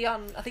Celine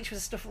Dion, I think she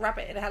was a stuffed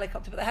rabbit in a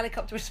helicopter, but the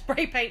helicopter was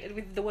spray painted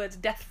with the words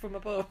 "death from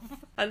above,"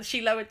 and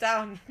she lowered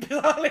down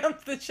bizarrely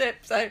onto the ship.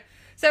 So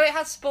it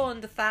has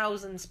spawned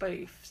 1,000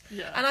 spoofs.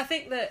 Yeah. And I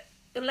think that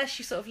unless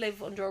you sort of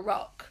live under a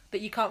rock,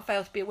 that you can't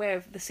fail to be aware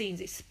of the scenes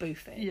it's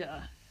spoofing.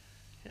 Yeah.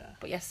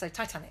 But yes, so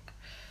Titanic.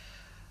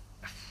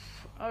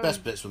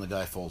 Best bit's when the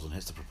guy falls and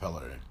hits the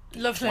propeller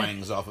and Lovely.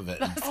 twangs off of it.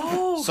 And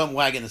Oh. some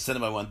wag in the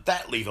cinema went,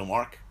 "That leave a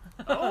mark."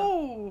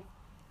 Oh.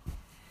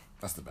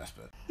 That's the best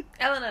bit.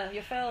 Eleanor,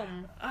 your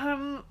film.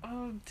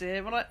 Oh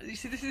dear. Well, you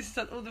see, this is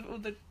all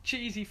the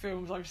cheesy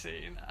films I've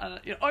seen.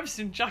 I've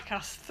seen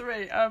Jackass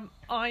 3.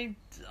 I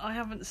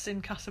haven't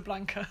seen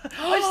Casablanca.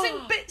 I've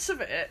seen bits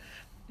of it,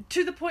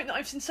 to the point that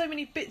I've seen so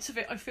many bits of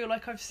it, I feel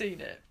like I've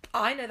seen it.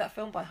 I know that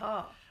film by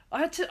heart.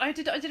 I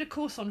did a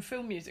course on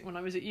film music when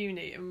I was at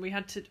uni, and we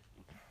had to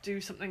do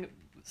something.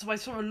 So I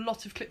saw a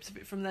lot of clips of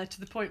it from there, to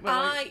the point where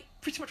I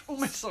pretty much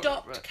almost saw it.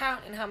 Stopped but-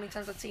 counting how many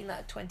times I'd seen that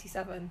at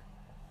 27.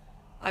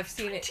 I've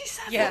seen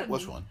 27? it. Yeah.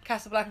 Which one?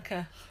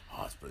 Casablanca.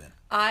 Oh, that's brilliant.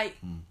 I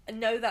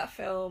know that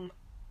film,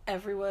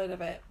 every word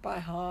of it by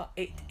heart.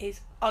 It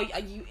is.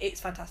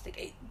 It's fantastic.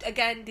 It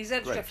again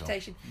deserves Great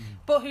reputation.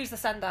 But who's the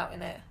standout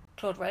in it?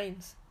 Claude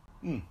Rains.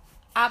 Mm.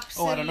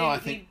 Absolutely I don't know. I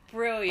think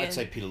brilliant. I'd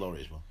say Peter Lorre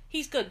as well.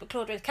 He's good, but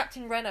Claude Rains,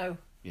 Captain Renault,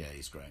 Yeah,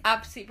 he's great.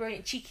 absolutely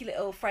brilliant. Cheeky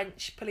little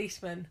French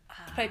policeman,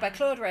 played by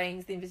Claude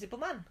Rains, the Invisible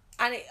Man.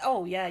 And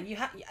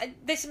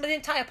the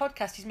entire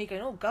podcast is me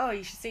going, "Oh God,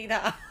 you should see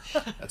that."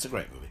 That's a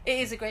great movie. It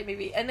is a great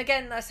movie, and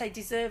again, I say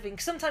deserving.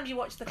 Sometimes you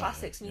watch the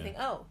classics and you yeah.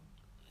 think, "Oh."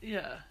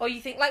 Yeah. Or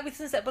you think, like with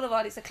Sunset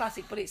Boulevard, it's a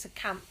classic, but it's a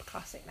camp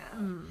classic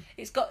now.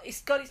 It's got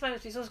its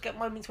moments, but it's also got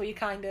moments where you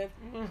kind of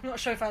not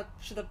sure if I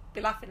should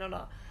be laughing or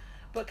not.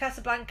 But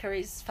Casablanca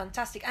is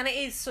fantastic, and it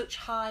is such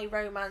high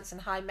romance and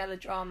high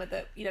melodrama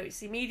that, you know,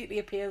 it immediately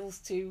appeals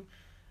to,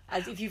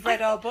 as if you've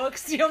read our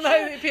books, you'll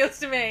know it appeals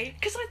to me.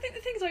 Because I think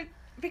the thing is,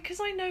 because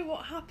I know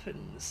what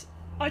happens,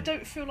 I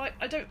don't feel like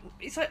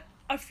it's like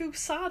I feel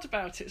sad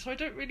about it, so I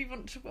don't really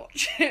want to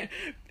watch it.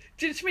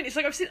 Do you know what I mean? It's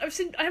like I've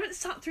seen. I haven't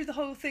sat through the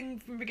whole thing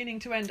from beginning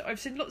to end. I've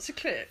seen lots of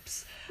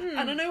clips,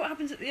 and I know what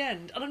happens at the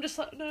end, and I'm just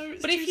like, no.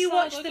 It's But too if you sad,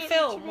 watch I the don't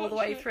film want to all the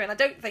watch way it. through, and I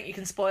don't think you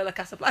can spoil a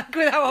Casablanca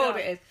with how old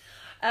No. it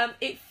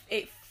is,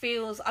 it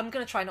feels. I'm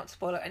going to try not to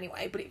spoil it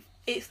anyway, but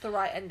it's the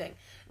right ending.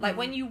 Like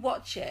when you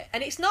watch it,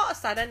 and it's not a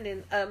sad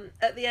ending.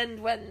 At the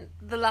end, when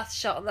the last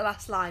shot and the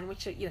last line,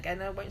 which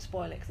again I won't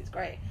spoil it because it's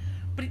great,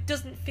 but it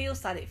doesn't feel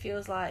sad. It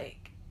feels like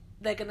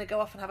they're going to go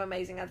off and have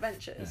amazing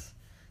adventures. Yeah.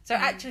 So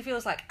it actually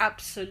feels like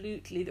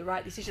absolutely the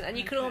right decision, and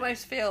you can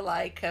almost feel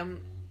like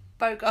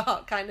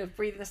Bogart kind of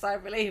breathing a sigh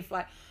of relief,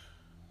 like,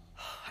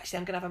 oh, actually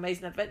I'm going to have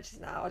amazing adventures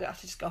now. I don't have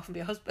to just go off and be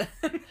a husband.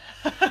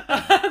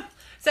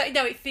 So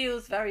no, it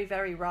feels very,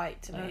 very right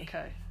to me.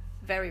 Okay,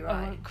 Very I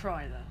right. won't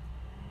cry then.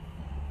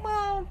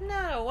 Well,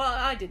 no,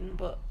 I didn't,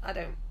 but I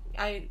don't.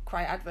 I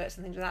cry at adverts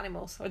and things with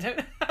animals, so I don't.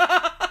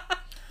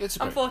 It's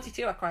a I'm great-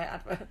 42. I cry at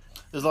adverts.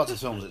 There's lots of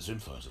films that's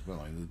influenced as well.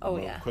 Like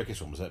the yeah.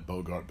 quickest one was that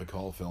Bogart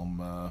Bacall film,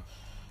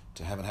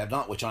 To Have and Have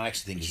Not, which I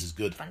actually think is as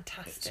good.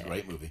 Fantastic. It's a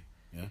great movie.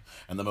 Yeah,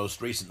 and the most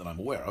recent that I'm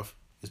aware of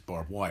is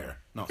Barbed Wire.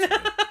 Not so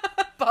good,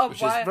 Barbed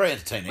which Wire, is very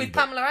entertaining. with but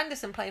Pamela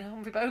Anderson playing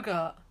Humphrey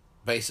Bogart.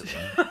 basically,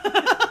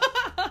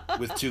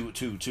 with two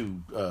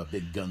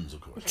big guns,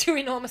 of course. Two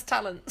enormous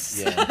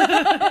talents.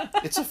 Yeah,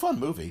 it's a fun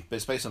movie, but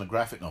it's based on a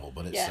graphic novel.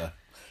 But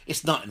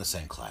it's not in the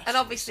same class. And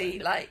obviously,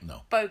 like,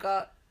 No.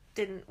 Bogart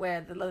didn't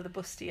wear the leather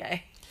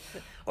bustier.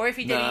 Or if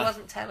he did, he Nah.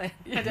 wasn't telling.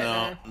 I don't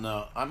know.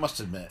 No. I must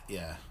admit,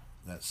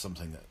 that's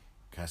something that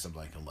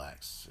Casablanca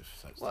lacks.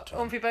 If that's What, the term.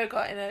 Humphrey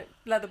Bogart in a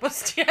leather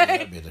bustier? Yeah,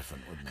 that'd be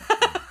different, wouldn't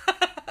it?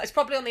 It's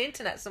probably on the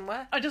internet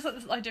somewhere. I just like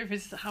the idea of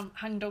his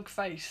hangdog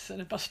face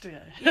and a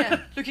bustier.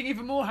 Yeah. Looking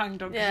even more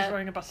hangdog because Yeah. he's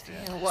wearing a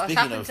bustier. What has Speaking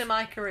happened of- to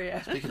my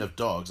career? Speaking of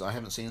dogs, I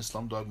haven't seen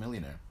Slumdog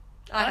Millionaire.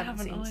 I I haven't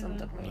seen haven't some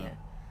either. documentary.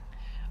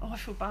 Oh, I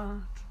feel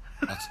bad.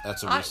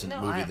 That's a I recent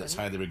movie that's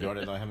haven't. highly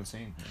regarded. I haven't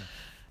seen. Yeah.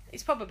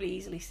 It's probably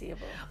easily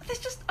seeable. I think there's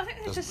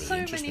Doesn't just really so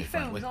interest many me,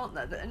 films, frankly. aren't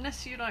there, that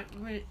unless you like,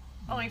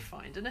 I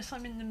find, unless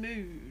I'm in the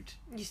mood,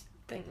 You just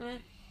think,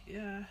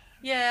 yeah.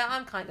 yeah,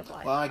 I'm kind of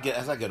like. Well,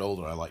 as I get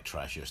older, I like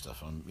trashier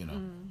stuff.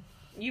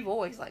 You've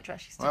always liked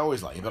trashy I stuff.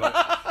 always like it, but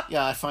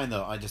I find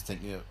though I just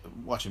think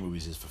watching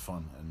movies is for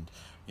fun,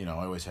 and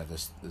I always have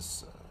this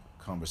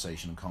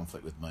conversation and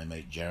conflict with my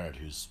mate Jared,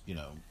 who's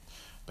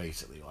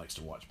basically likes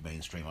to watch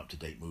mainstream up to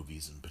date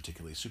movies and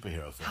particularly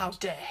superhero films. How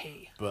dare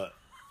he? But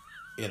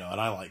and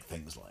I like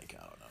things like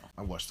I don't know.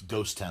 I watched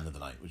Ghost Town of the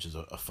Night, which is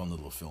a fun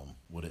little film.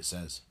 What it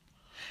says.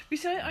 You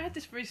see, I had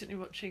this recently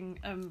watching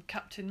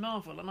Captain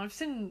Marvel, and I've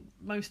seen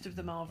most of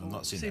the Marvel I've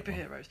not seen that one.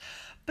 superheroes.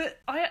 But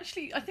I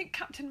think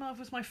Captain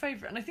Marvel's my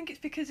favourite, and I think it's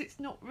because it's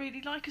not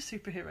really like a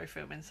superhero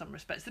film in some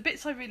respects. The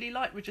bits I really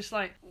like were just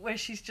like where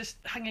she's just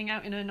hanging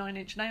out in her Nine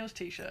Inch Nails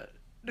t-shirt,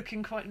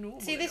 looking quite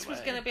normal. See, in this a was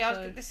way, going to be.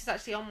 so- This is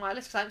actually on my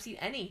list because I haven't seen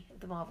any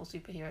of the Marvel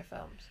superhero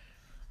films.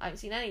 I haven't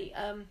seen any.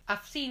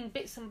 I've seen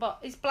bits and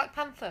bobs. Is Black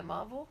Panther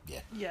Marvel?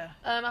 Yeah.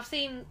 I've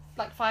seen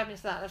like 5 minutes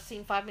of that. And I've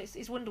seen 5 minutes.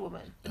 Is Wonder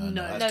Woman? No.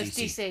 No, that's it's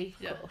DC.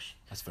 Yeah. Of course.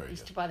 That's I very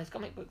used to good. buy those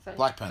comic books.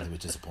 Black Panther was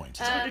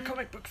disappointing. Only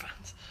comic book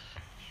fans.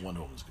 Wonder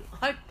Woman's good.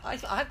 I've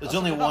There's got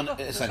only some one of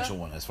them. essential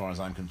one as far as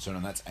I'm concerned,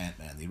 and that's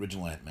Ant-Man. The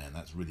original Ant-Man,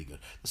 that's really good.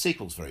 The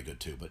sequel's very good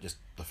too, but just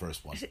the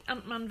first one. Is it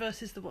Ant-Man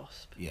versus the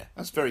Wasp? Yeah,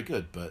 that's very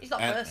good, but He's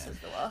not Ant-Man, versus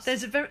the Wasp.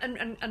 There's a very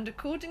and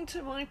according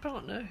to my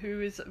partner, who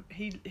is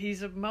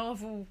he's a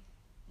Marvel,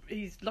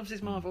 he loves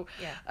his Marvel.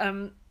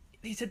 Yeah.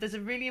 He said there's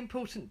a really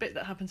important bit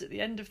that happens at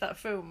the end of that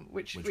film,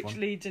 which Which one?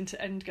 leads into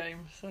Endgame.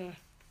 So,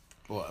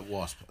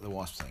 the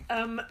Wasp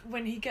thing.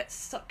 when he gets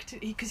sucked,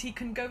 because he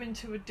can go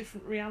into a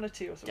different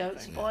reality or something. Don't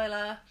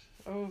spoiler.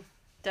 Oh,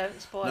 Don't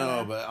spoil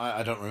No, it. but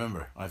I don't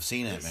remember. I've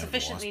seen It's Ant-Man.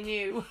 sufficiently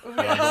new.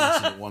 Yeah, I've only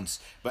seen it once.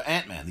 But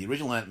Ant-Man, the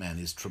original Ant-Man,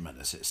 is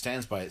tremendous. It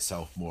stands by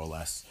itself, more or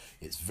less.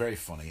 It's very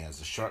funny, has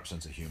a sharp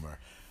sense of humour,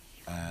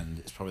 and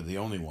it's probably the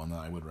only one that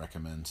I would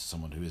recommend to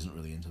someone who isn't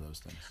really into those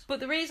things. But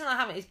the reason I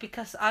haven't is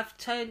because I've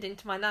turned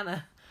into my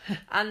nana,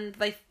 and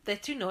they're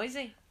too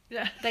noisy.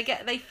 yeah.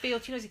 They feel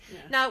too noisy. Yeah.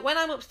 Now, when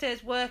I'm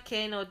upstairs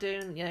working or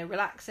doing,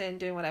 relaxing,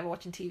 doing whatever,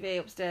 watching TV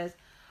upstairs,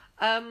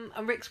 and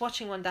Rick's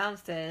watching one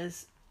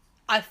downstairs,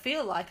 I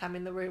feel like I'm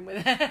in the room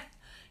with her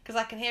because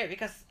I can hear it.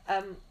 Because,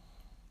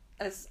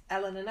 as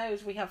Eleanor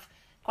knows, we have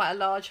quite a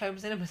large home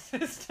cinema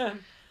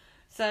system,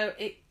 so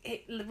it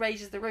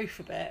raises the roof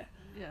a bit.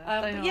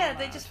 Yeah, But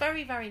they're just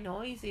very, very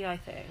noisy, I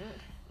think.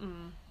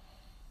 Mm.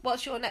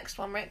 What's your next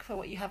one, Rick, for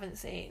what you haven't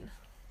seen?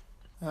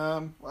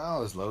 Well,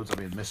 there's loads. I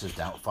mean, Mrs.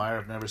 Doubtfire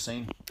I've never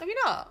seen. Have you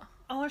not?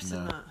 Oh, I've seen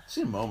No. that. I've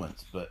seen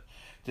moments, but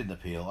didn't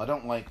appeal. I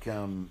don't like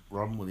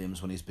Robin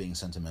Williams when he's being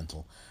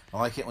sentimental. I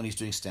like it when he's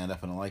doing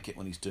stand-up, and I like it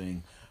when he's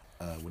doing,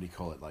 what do you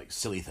call it, like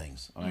silly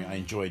things. I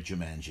enjoy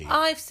Jumanji.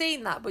 I've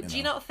seen that, but You do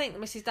you know. not think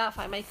that Mrs.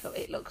 Doubtfire makeup,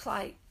 it looks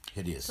like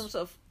Hideous. some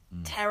sort of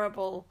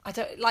terrible. I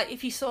don't like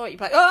if you saw it, you'd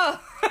be like, oh.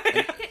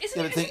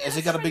 The thing is,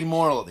 it got a big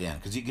moral at the end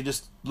because you can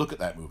just look at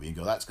that movie and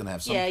go, "That's going to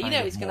have some." Yeah, you kind know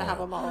of it's going to have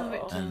a moral.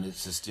 moral. And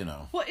it's just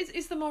What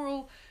is the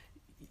moral?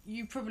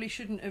 You probably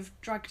shouldn't have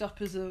dragged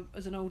up as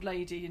an old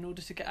lady in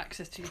order to get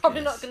access to your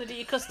Probably kids. not going to do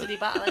your custody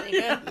battle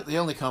anymore. The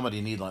only comedy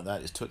you need like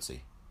that is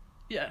Tootsie,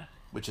 Yeah.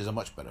 which is a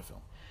much better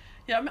film.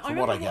 Yeah, I From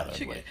remember what I gather,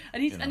 watching anyway, it,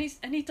 and he's you know.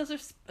 and he does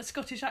a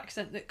Scottish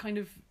accent that kind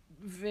of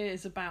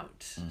veers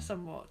about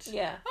somewhat.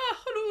 Yeah. Ah,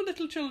 hello,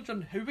 little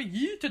children. Who are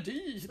you today?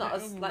 It's not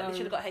as like they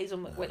should have got Hazel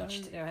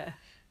McWitch to do it.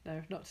 No,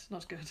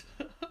 not good.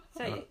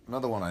 So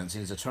Another one I haven't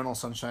seen is Eternal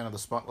Sunshine of the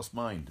Spotless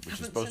Mind, which is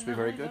Haven't supposed to seen be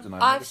very that good. either. And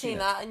I've I've never seen it.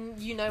 that, and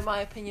you know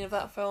my opinion of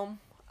that film.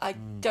 I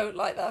don't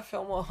like that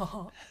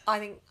film. I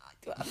think.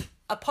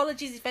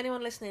 Apologies if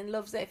anyone listening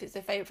loves it, if it's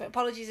their favourite film.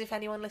 Apologies if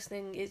anyone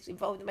listening is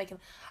involved in making.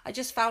 I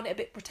just found it a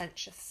bit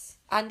pretentious.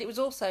 And it was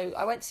also,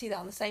 I went to see that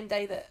on the same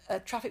day that a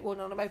traffic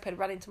warden on a moped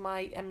ran into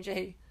my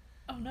MG.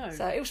 Oh no.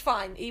 So it was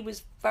fine. He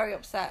was very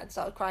upset and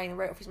started crying and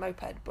wrote off his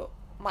moped, but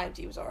my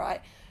MG was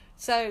alright.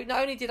 So not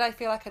only did I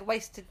feel like I'd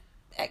wasted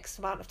X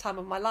amount of time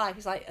of my life,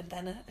 he's like, and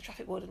then a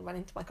traffic warden ran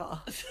into my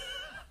car.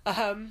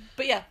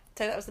 But yeah,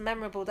 so that was the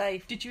memorable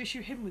day. Did you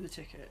issue him with a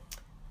ticket?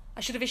 I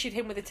should have issued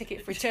him with a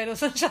ticket for Eternal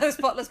Sunshine of the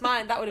Spotless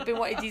Mind. That would have been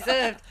what he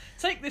deserved.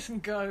 Take this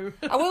and go.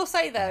 I will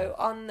say though,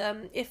 on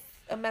if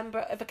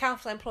a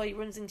council employee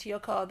runs into your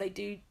car, they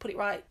do put it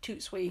right,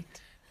 toot sweet.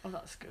 Oh,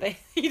 that's good.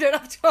 You don't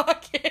have to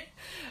argue.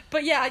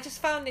 But yeah, I just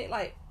found it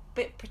like a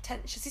bit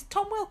pretentious. Is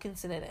Tom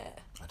Wilkinson in it?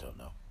 I don't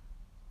know.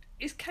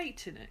 Is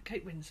Kate in it?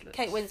 Kate Winslet.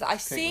 Kate Winslet. I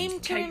seem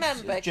Winslet. to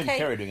remember It's Jim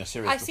Kate, Carrey doing a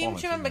serious I seem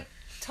performance, to isn't remember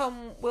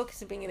Tom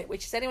Wilkinson being in it,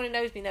 which is anyone who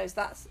knows me knows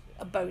that's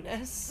a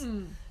bonus.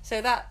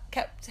 So that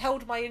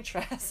held my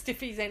interest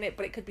if he's in it,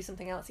 but it could be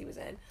something else he was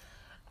in.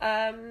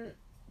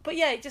 But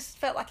yeah, it just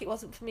felt like it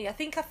wasn't for me. I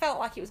think I felt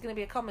like it was going to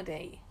be a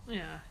comedy,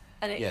 Yeah.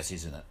 and it Yes,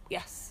 he's in it.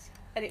 yes,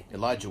 and it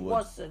Elijah Wood,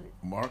 wasn't.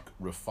 Mark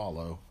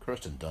Ruffalo,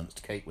 Kirsten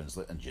Dunst, Kate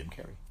Winslet, and Jim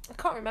Carrey. I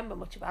can't remember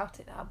much about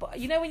it now, but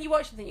you know when you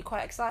watch something you're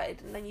quite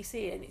excited and then you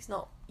see it and it's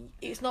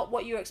not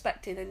what you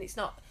expected, and it's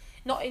not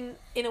in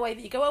a way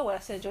that you go, oh well, I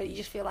still enjoy it. You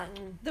just feel like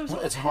There was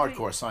Well, lot it's a of heavy-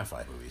 hardcore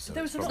sci-fi movie, so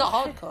There was it's a it's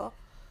probably- not hardcore.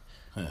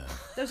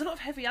 There was a lot of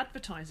heavy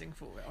advertising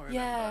for it. I remember.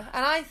 Yeah,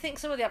 and I think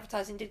some of the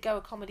advertising did go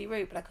a comedy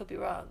route, but I could be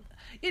wrong.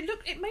 It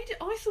made it.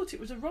 I thought it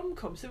was a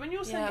rom-com. So when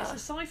you're saying Yeah. it's a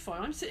sci-fi,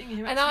 I'm sitting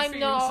here And actually I'm feeling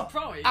not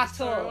surprised at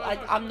So all. I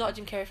don't I'm know. not a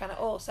Jim Carrey fan at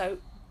all. So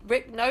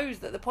Rick knows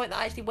that the point that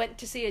I actually went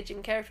to see a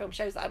Jim Carrey film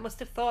shows that I must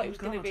have thought it was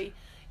going to God. be,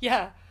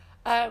 yeah.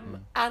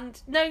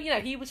 And no, you know,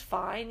 he was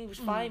fine. He was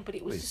fine, but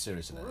it was Well, he's just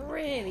serious in it,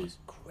 really always.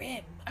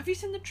 grim. Have you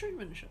seen the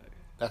Truman Show?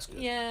 That's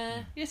good.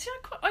 Yeah, Yeah, see,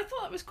 I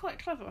thought that was quite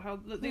clever. How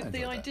the I enjoyed the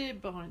that. idea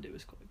behind it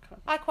was quite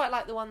clever. I quite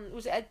like the one.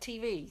 Was it Ed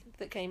TV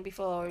that came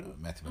before and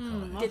Matthew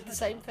McConaughey. did the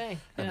same thing?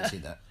 Haven't Yeah.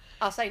 seen that.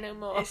 I'll say no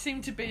more. It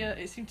seemed to be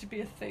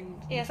a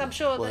thing. Yes, I'm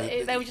sure Well,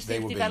 that they were just they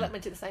in were being-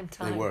 development at the same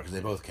time. They were, because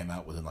they both came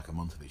out within like a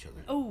month of each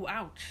other. Oh,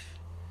 ouch.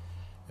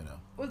 You know.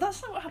 Well,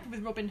 that's not what happened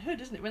with Robin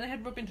Hood, isn't it? When they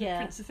had Robin Hood, Yeah.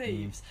 Prince of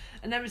Thieves,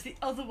 and there was the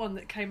other one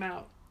that came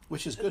out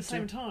Which is at good the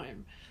same too.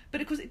 time. But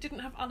of course, it didn't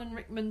have Alan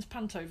Rickman's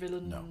panto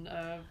villain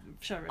No.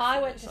 sheriff. I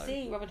in went it, to so-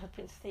 see Robin Hood,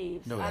 Prince of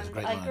Thieves, No, that's a and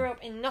great I line. grew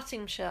up in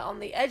Nottinghamshire, on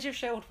the edge of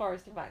Sherwood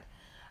Forest, in fact.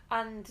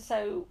 And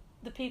so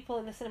the people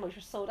in the cinema, which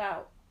was sold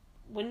out,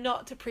 were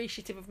not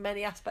appreciative of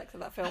many aspects of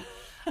that film,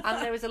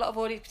 and there was a lot of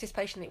audience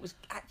participation. It was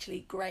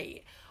actually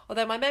great.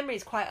 Although my memory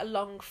is quite a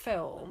long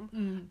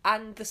film,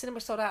 and the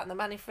cinema sold out, and the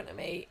man in front of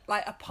me,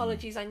 like,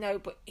 apologies, I know,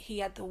 but he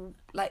had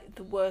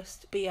the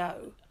worst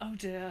BO. Oh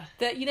dear.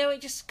 That, you know,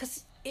 it just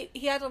because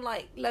he had on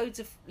like loads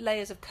of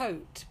layers of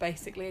coat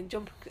basically and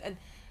jump, and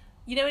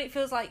you know, it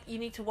feels like you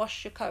need to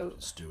wash your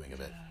coat. Stewing a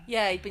bit.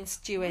 Yeah, he'd been I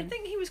stewing.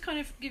 think he was kind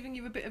of giving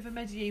you a bit of a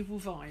medieval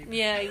vibe.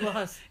 Yeah, he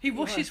was. He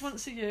washes was.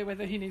 once a year,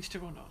 whether he needs to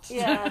or not.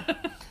 Yeah.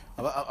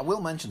 I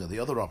will mention that the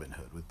other Robin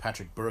Hood with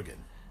Patrick Bergin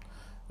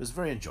was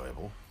very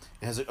enjoyable.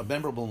 It has a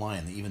memorable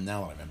line that even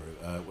now I remember,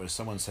 where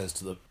someone says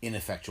to the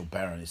ineffectual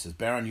Baron, he says,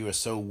 "Baron, you are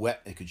so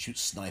wet it could shoot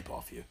snipe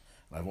off you."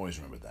 And I've always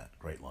remembered that.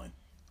 Great line.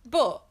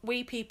 But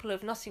we people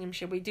of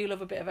Nottinghamshire, we do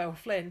love a bit of Errol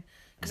Flynn,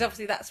 because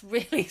obviously that's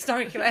really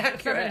historically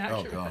accurate.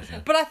 Oh, gosh,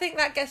 yeah. But I think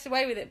that gets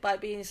away with it by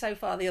being so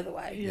far the other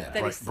way. Yeah.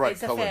 That Bright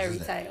it's a colours, fairy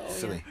isn't it? tale.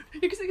 Silly.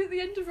 Because at the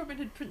end of Robin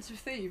Hood, Prince of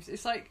Thieves,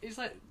 it's like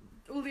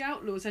all the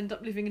outlaws end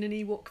up living in an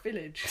Ewok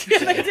village. Yeah,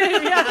 they do,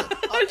 yeah.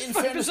 It's In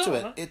so fairness to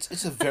bizarre. it,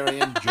 it's a very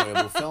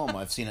enjoyable film.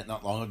 I've seen it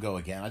not long ago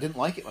again. I didn't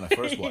like it when I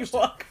first watched it.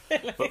 Ewok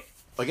village.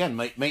 But again,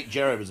 mate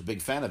Jared was a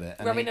big fan of it,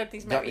 and Robin he Hood,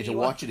 these got merry me to Ewoks.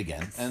 watch it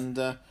again.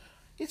 And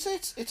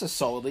it's a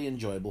solidly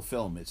enjoyable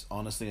film. It's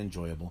honestly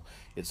enjoyable.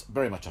 It's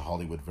very much a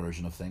Hollywood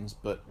version of things,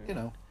 but you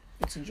know,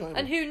 it's enjoyable.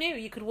 And who knew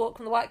you could walk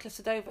from the White Cliffs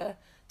of Dover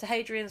to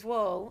Hadrian's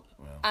Wall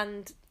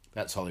and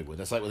That's Hollywood.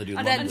 That's like what they do in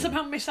And then- London. And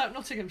somehow miss out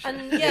Nottinghamshire.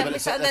 and Yeah, but miss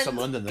it's, out, that's and in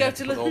then London. They go had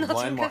to to put all the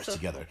Nottingham landmarks Castle.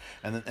 together,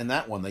 and in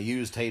that one they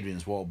used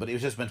Hadrian's Wall, but it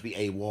was just meant to be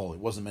a wall. It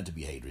wasn't meant to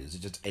be Hadrian's.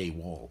 It's just a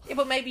wall. Yeah,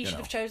 but maybe you You should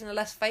know. have chosen a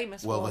less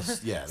famous Well, wall.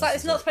 this- yeah, it's like this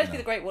it's is not it, supposed to you be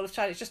the know. Great Wall of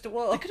China. It's just a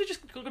wall. They could have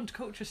just gone to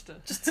Colchester.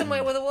 Just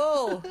somewhere with a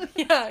wall.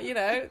 Yeah, you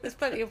know, there's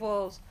plenty of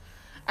walls.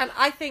 And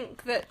I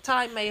think that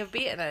time may have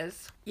beaten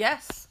us.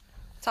 Yes.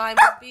 Time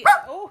has beaten...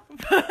 Oh,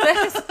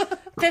 there's Pippa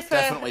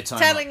Definitely time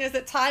telling us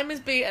that time has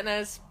beaten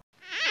us.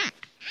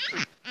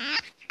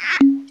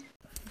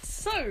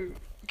 So,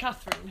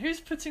 Catherine, who's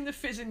putting the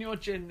fizz in your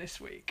gin this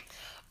week?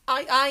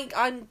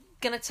 I'm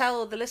going to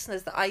tell the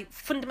listeners that I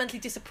fundamentally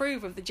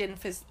disapprove of the gin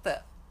fizz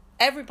that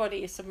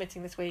everybody is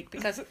submitting this week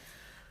because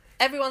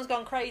everyone's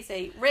gone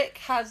crazy. Rick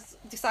has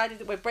decided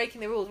that we're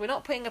breaking the rules. We're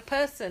not putting a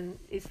person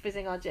is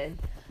fizzing our gin.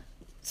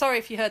 Sorry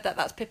if you heard that.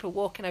 That's Pippa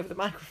walking over the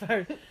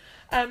microphone.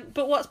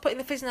 But what's putting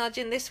the fizz in our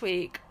gin this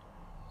week?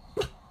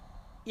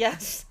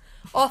 Yes.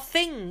 Are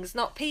things,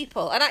 not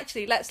people. And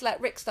actually, let's let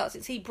Rick start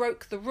since he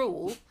broke the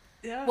rule.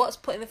 Yeah. What's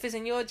putting the fizz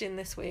in your gin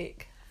this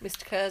week,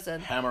 Mr.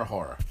 Curzon? Hammer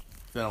horror.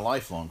 Been a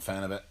lifelong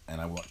fan of it,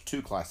 and I watched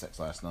 2 classics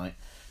last night.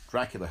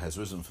 Dracula Has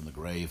Risen from the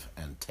Grave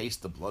and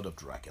Taste the Blood of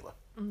Dracula.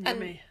 And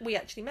Yummy. we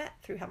actually met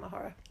through Hammer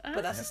Horror. Ah.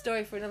 But that's a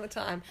story for another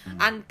time.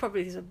 And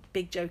probably there's a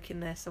big joke in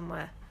there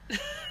somewhere.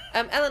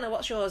 Eleanor,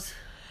 what's yours?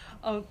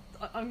 Oh,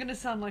 I'm going to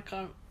sound like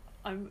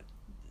I'm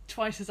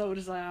twice as old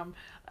as I am.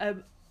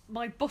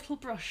 My bottle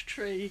brush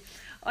tree,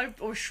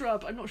 or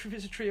shrub, I'm not sure if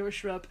it's a tree or a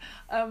shrub,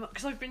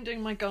 because I've been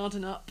doing my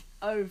garden up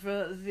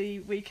over the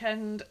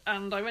weekend,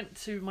 and I went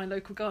to my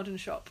local garden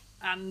shop,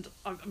 and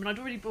I'd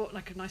already bought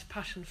like a nice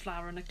passion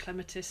flower and a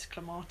clematis,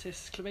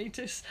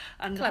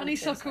 and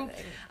honeysuckle, I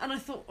think. and I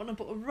thought, and I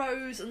bought a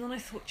rose, and then I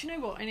thought, do you know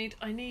what, I need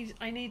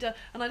a,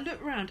 and I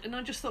looked around, and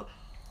I just thought,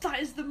 well,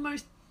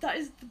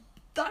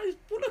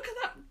 look at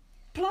that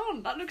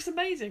plant, that looks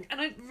amazing. And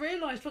I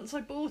realised once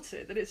I bought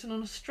it that it's an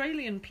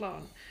Australian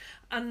plant,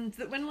 and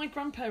that when my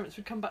grandparents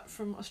would come back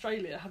from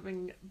Australia,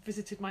 having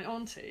visited my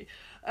auntie,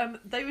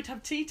 they would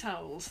have tea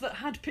towels that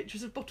had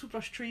pictures of bottle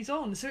brush trees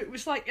on. So it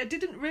was like, I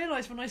didn't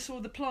realise when I saw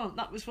the plant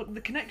that was what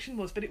the connection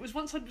was, but it was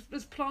once I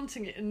was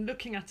planting it and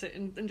looking at it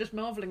and just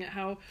marvelling at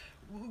how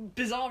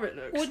bizarre it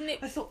looks. Wouldn't it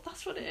I thought,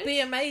 that's what it is. be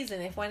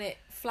amazing if when it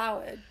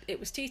flowered, it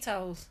was tea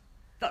towels?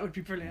 That would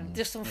be brilliant.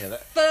 Just some Yeah,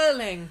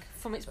 furling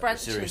from its That'd be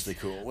branches. seriously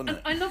cool, wouldn't And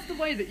it? I love the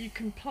way that you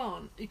can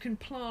plant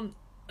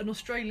an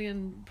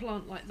Australian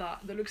plant like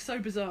that looks so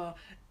bizarre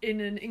in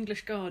an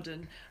English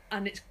garden,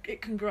 and it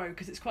can grow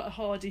because it's quite a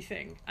hardy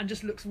thing and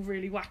just looks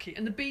really wacky,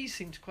 and the bees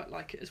seem to quite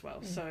like it as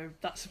well, so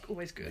that's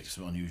always good. Makes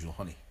some unusual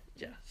honey.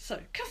 Yeah. So,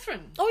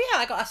 Catherine. Oh yeah,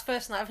 I got asked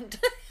first and I haven't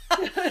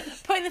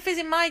putting the fizz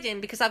in my gin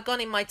because I've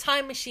gone in my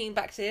time machine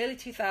back to the early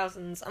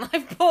 2000s and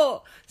I've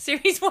bought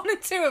series 1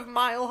 and 2 of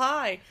Mile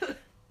High,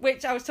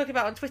 which I was talking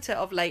about on Twitter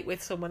of late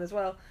with someone as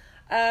well.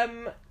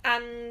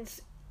 And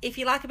if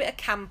you like a bit of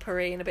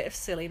campery and a bit of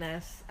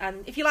silliness,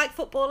 and if you like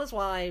Footballers'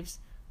 Wives,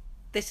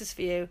 this is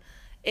for you.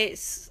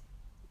 It's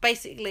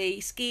basically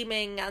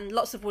scheming and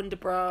lots of wonder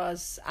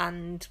bras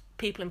and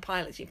people in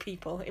pilots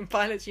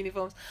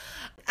uniforms.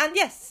 And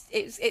yes,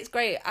 it's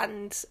great.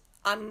 And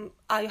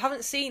I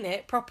haven't seen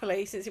it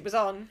properly since it was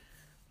on.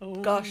 Oh.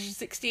 Gosh,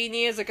 16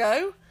 years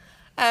ago.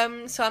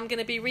 So I'm going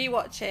to be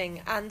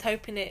rewatching and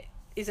hoping it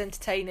is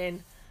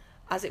entertaining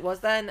as it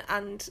was then,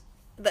 and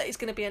that it's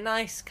going to be a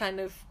nice kind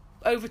of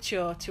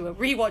overture to a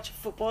rewatch of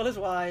Footballers'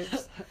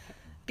 Wives,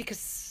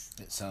 because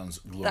It sounds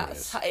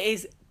glorious. it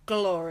is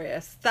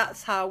glorious.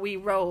 That's how we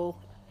roll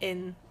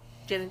in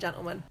Gin and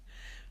Gentlemen.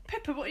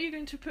 Pippa, what are you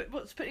going to put?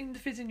 What's putting the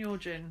fizz in your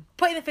gin?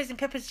 Putting the fizz in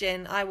Pippa's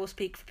gin, I will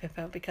speak for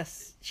Pippa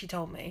because she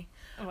told me,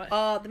 All right.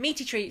 are the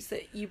meaty treats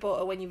that you bought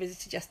her when you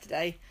visited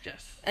yesterday.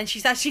 Yes. And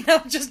she's actually now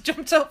just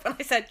jumped up when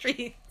I said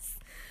treats.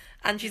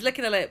 And she's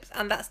licking her lips,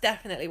 and that's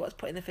definitely what's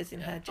putting the fizz in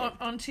her gin.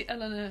 Auntie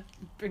Eleanor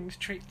brings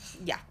treats,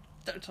 Yeah.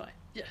 don't I?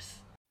 Yes.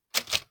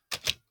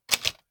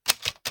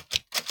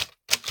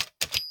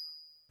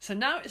 So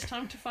now it's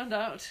time to find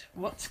out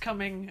what's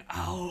coming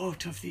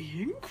out of the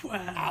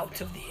inkwell.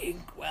 Out of the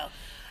inkwell.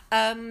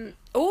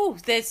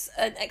 There's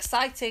an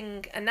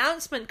exciting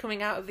announcement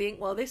coming out of the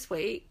inkwell this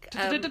week.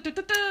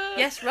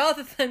 Yes,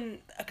 rather than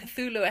a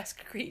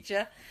Cthulhu-esque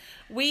creature,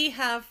 we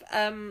have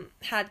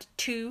had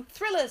 2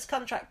 thrillers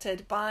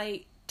contracted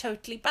by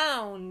Totally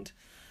Bound.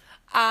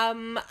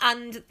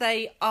 And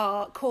they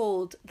are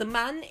called The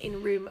Man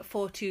in Room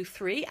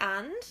 423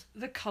 and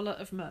The Colour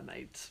of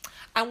Mermaids.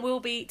 And we'll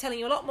be telling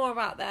you a lot more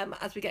about them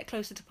as we get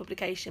closer to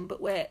publication,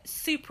 but we're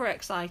super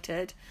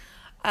excited.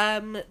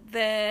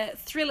 They're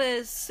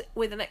thrillers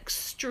with an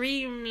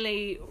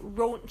extremely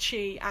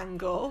raunchy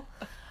angle.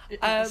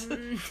 Yes.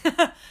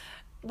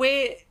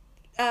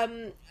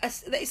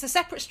 It's a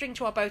separate string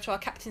to our bow to our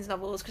captain's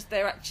novels because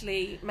they're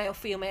actually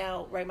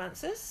male-female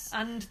romances.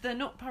 And they're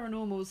not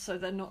paranormals, so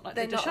they're not like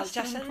They're the not like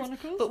Deshastelin Chastelaine,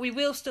 Chronicles. but we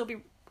will still be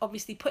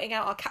obviously putting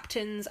out our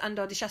captains and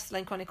our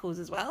Deshastelin Chronicles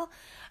as well.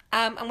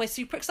 And we're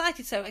super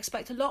excited, so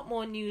expect a lot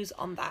more news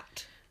on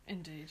that.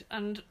 Indeed.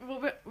 And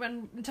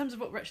in terms of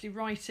what we're actually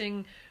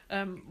writing,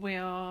 we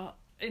are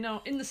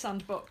in the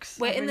sandbox.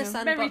 We're in having the a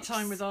sandbox, merry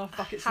time with our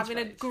buckets having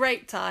and a spades.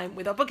 great time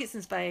with our buckets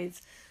and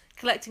spades,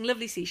 collecting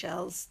lovely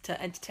seashells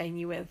to entertain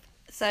you with.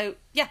 So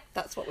yeah,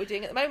 that's what we're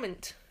doing at the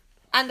moment.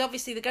 And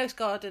obviously the Ghost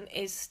Garden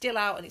is still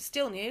out and it's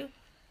still new,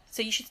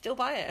 so you should still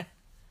buy it.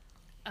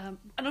 And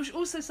I should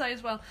also say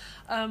as well,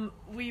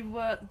 we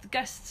were the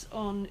guests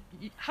on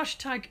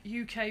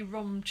 #UK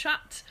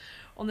RomChat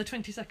on the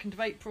 22nd of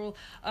April,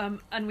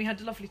 and we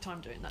had a lovely time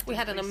doing that. We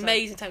had an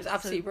amazing time. It was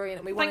absolutely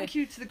brilliant. And thank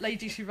you to the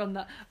ladies who run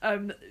that.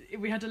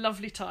 We had a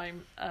lovely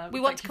time. We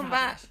want to come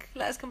back.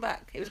 Let us come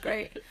back. It was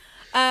great.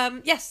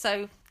 Yes,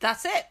 so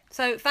that's it.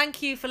 So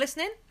thank you for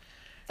listening.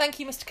 Thank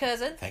you, Mr.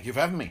 Curzon. Thank you for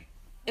having me.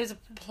 It was a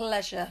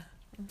pleasure.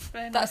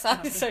 That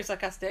sounded so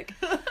sarcastic.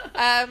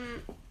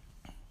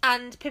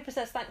 And Pippa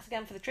says thanks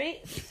again for the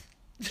treats.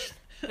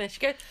 There she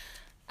goes.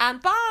 And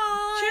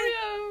bye.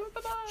 Cheerio.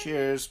 Bye-bye.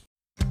 Cheers.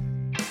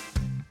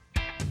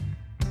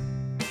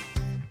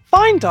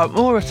 Find out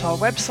more at our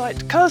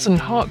website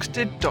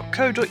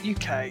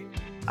curzonharksdid.co.uk,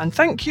 and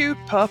thank you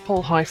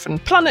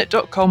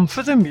purple-planet.com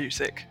for the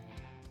music.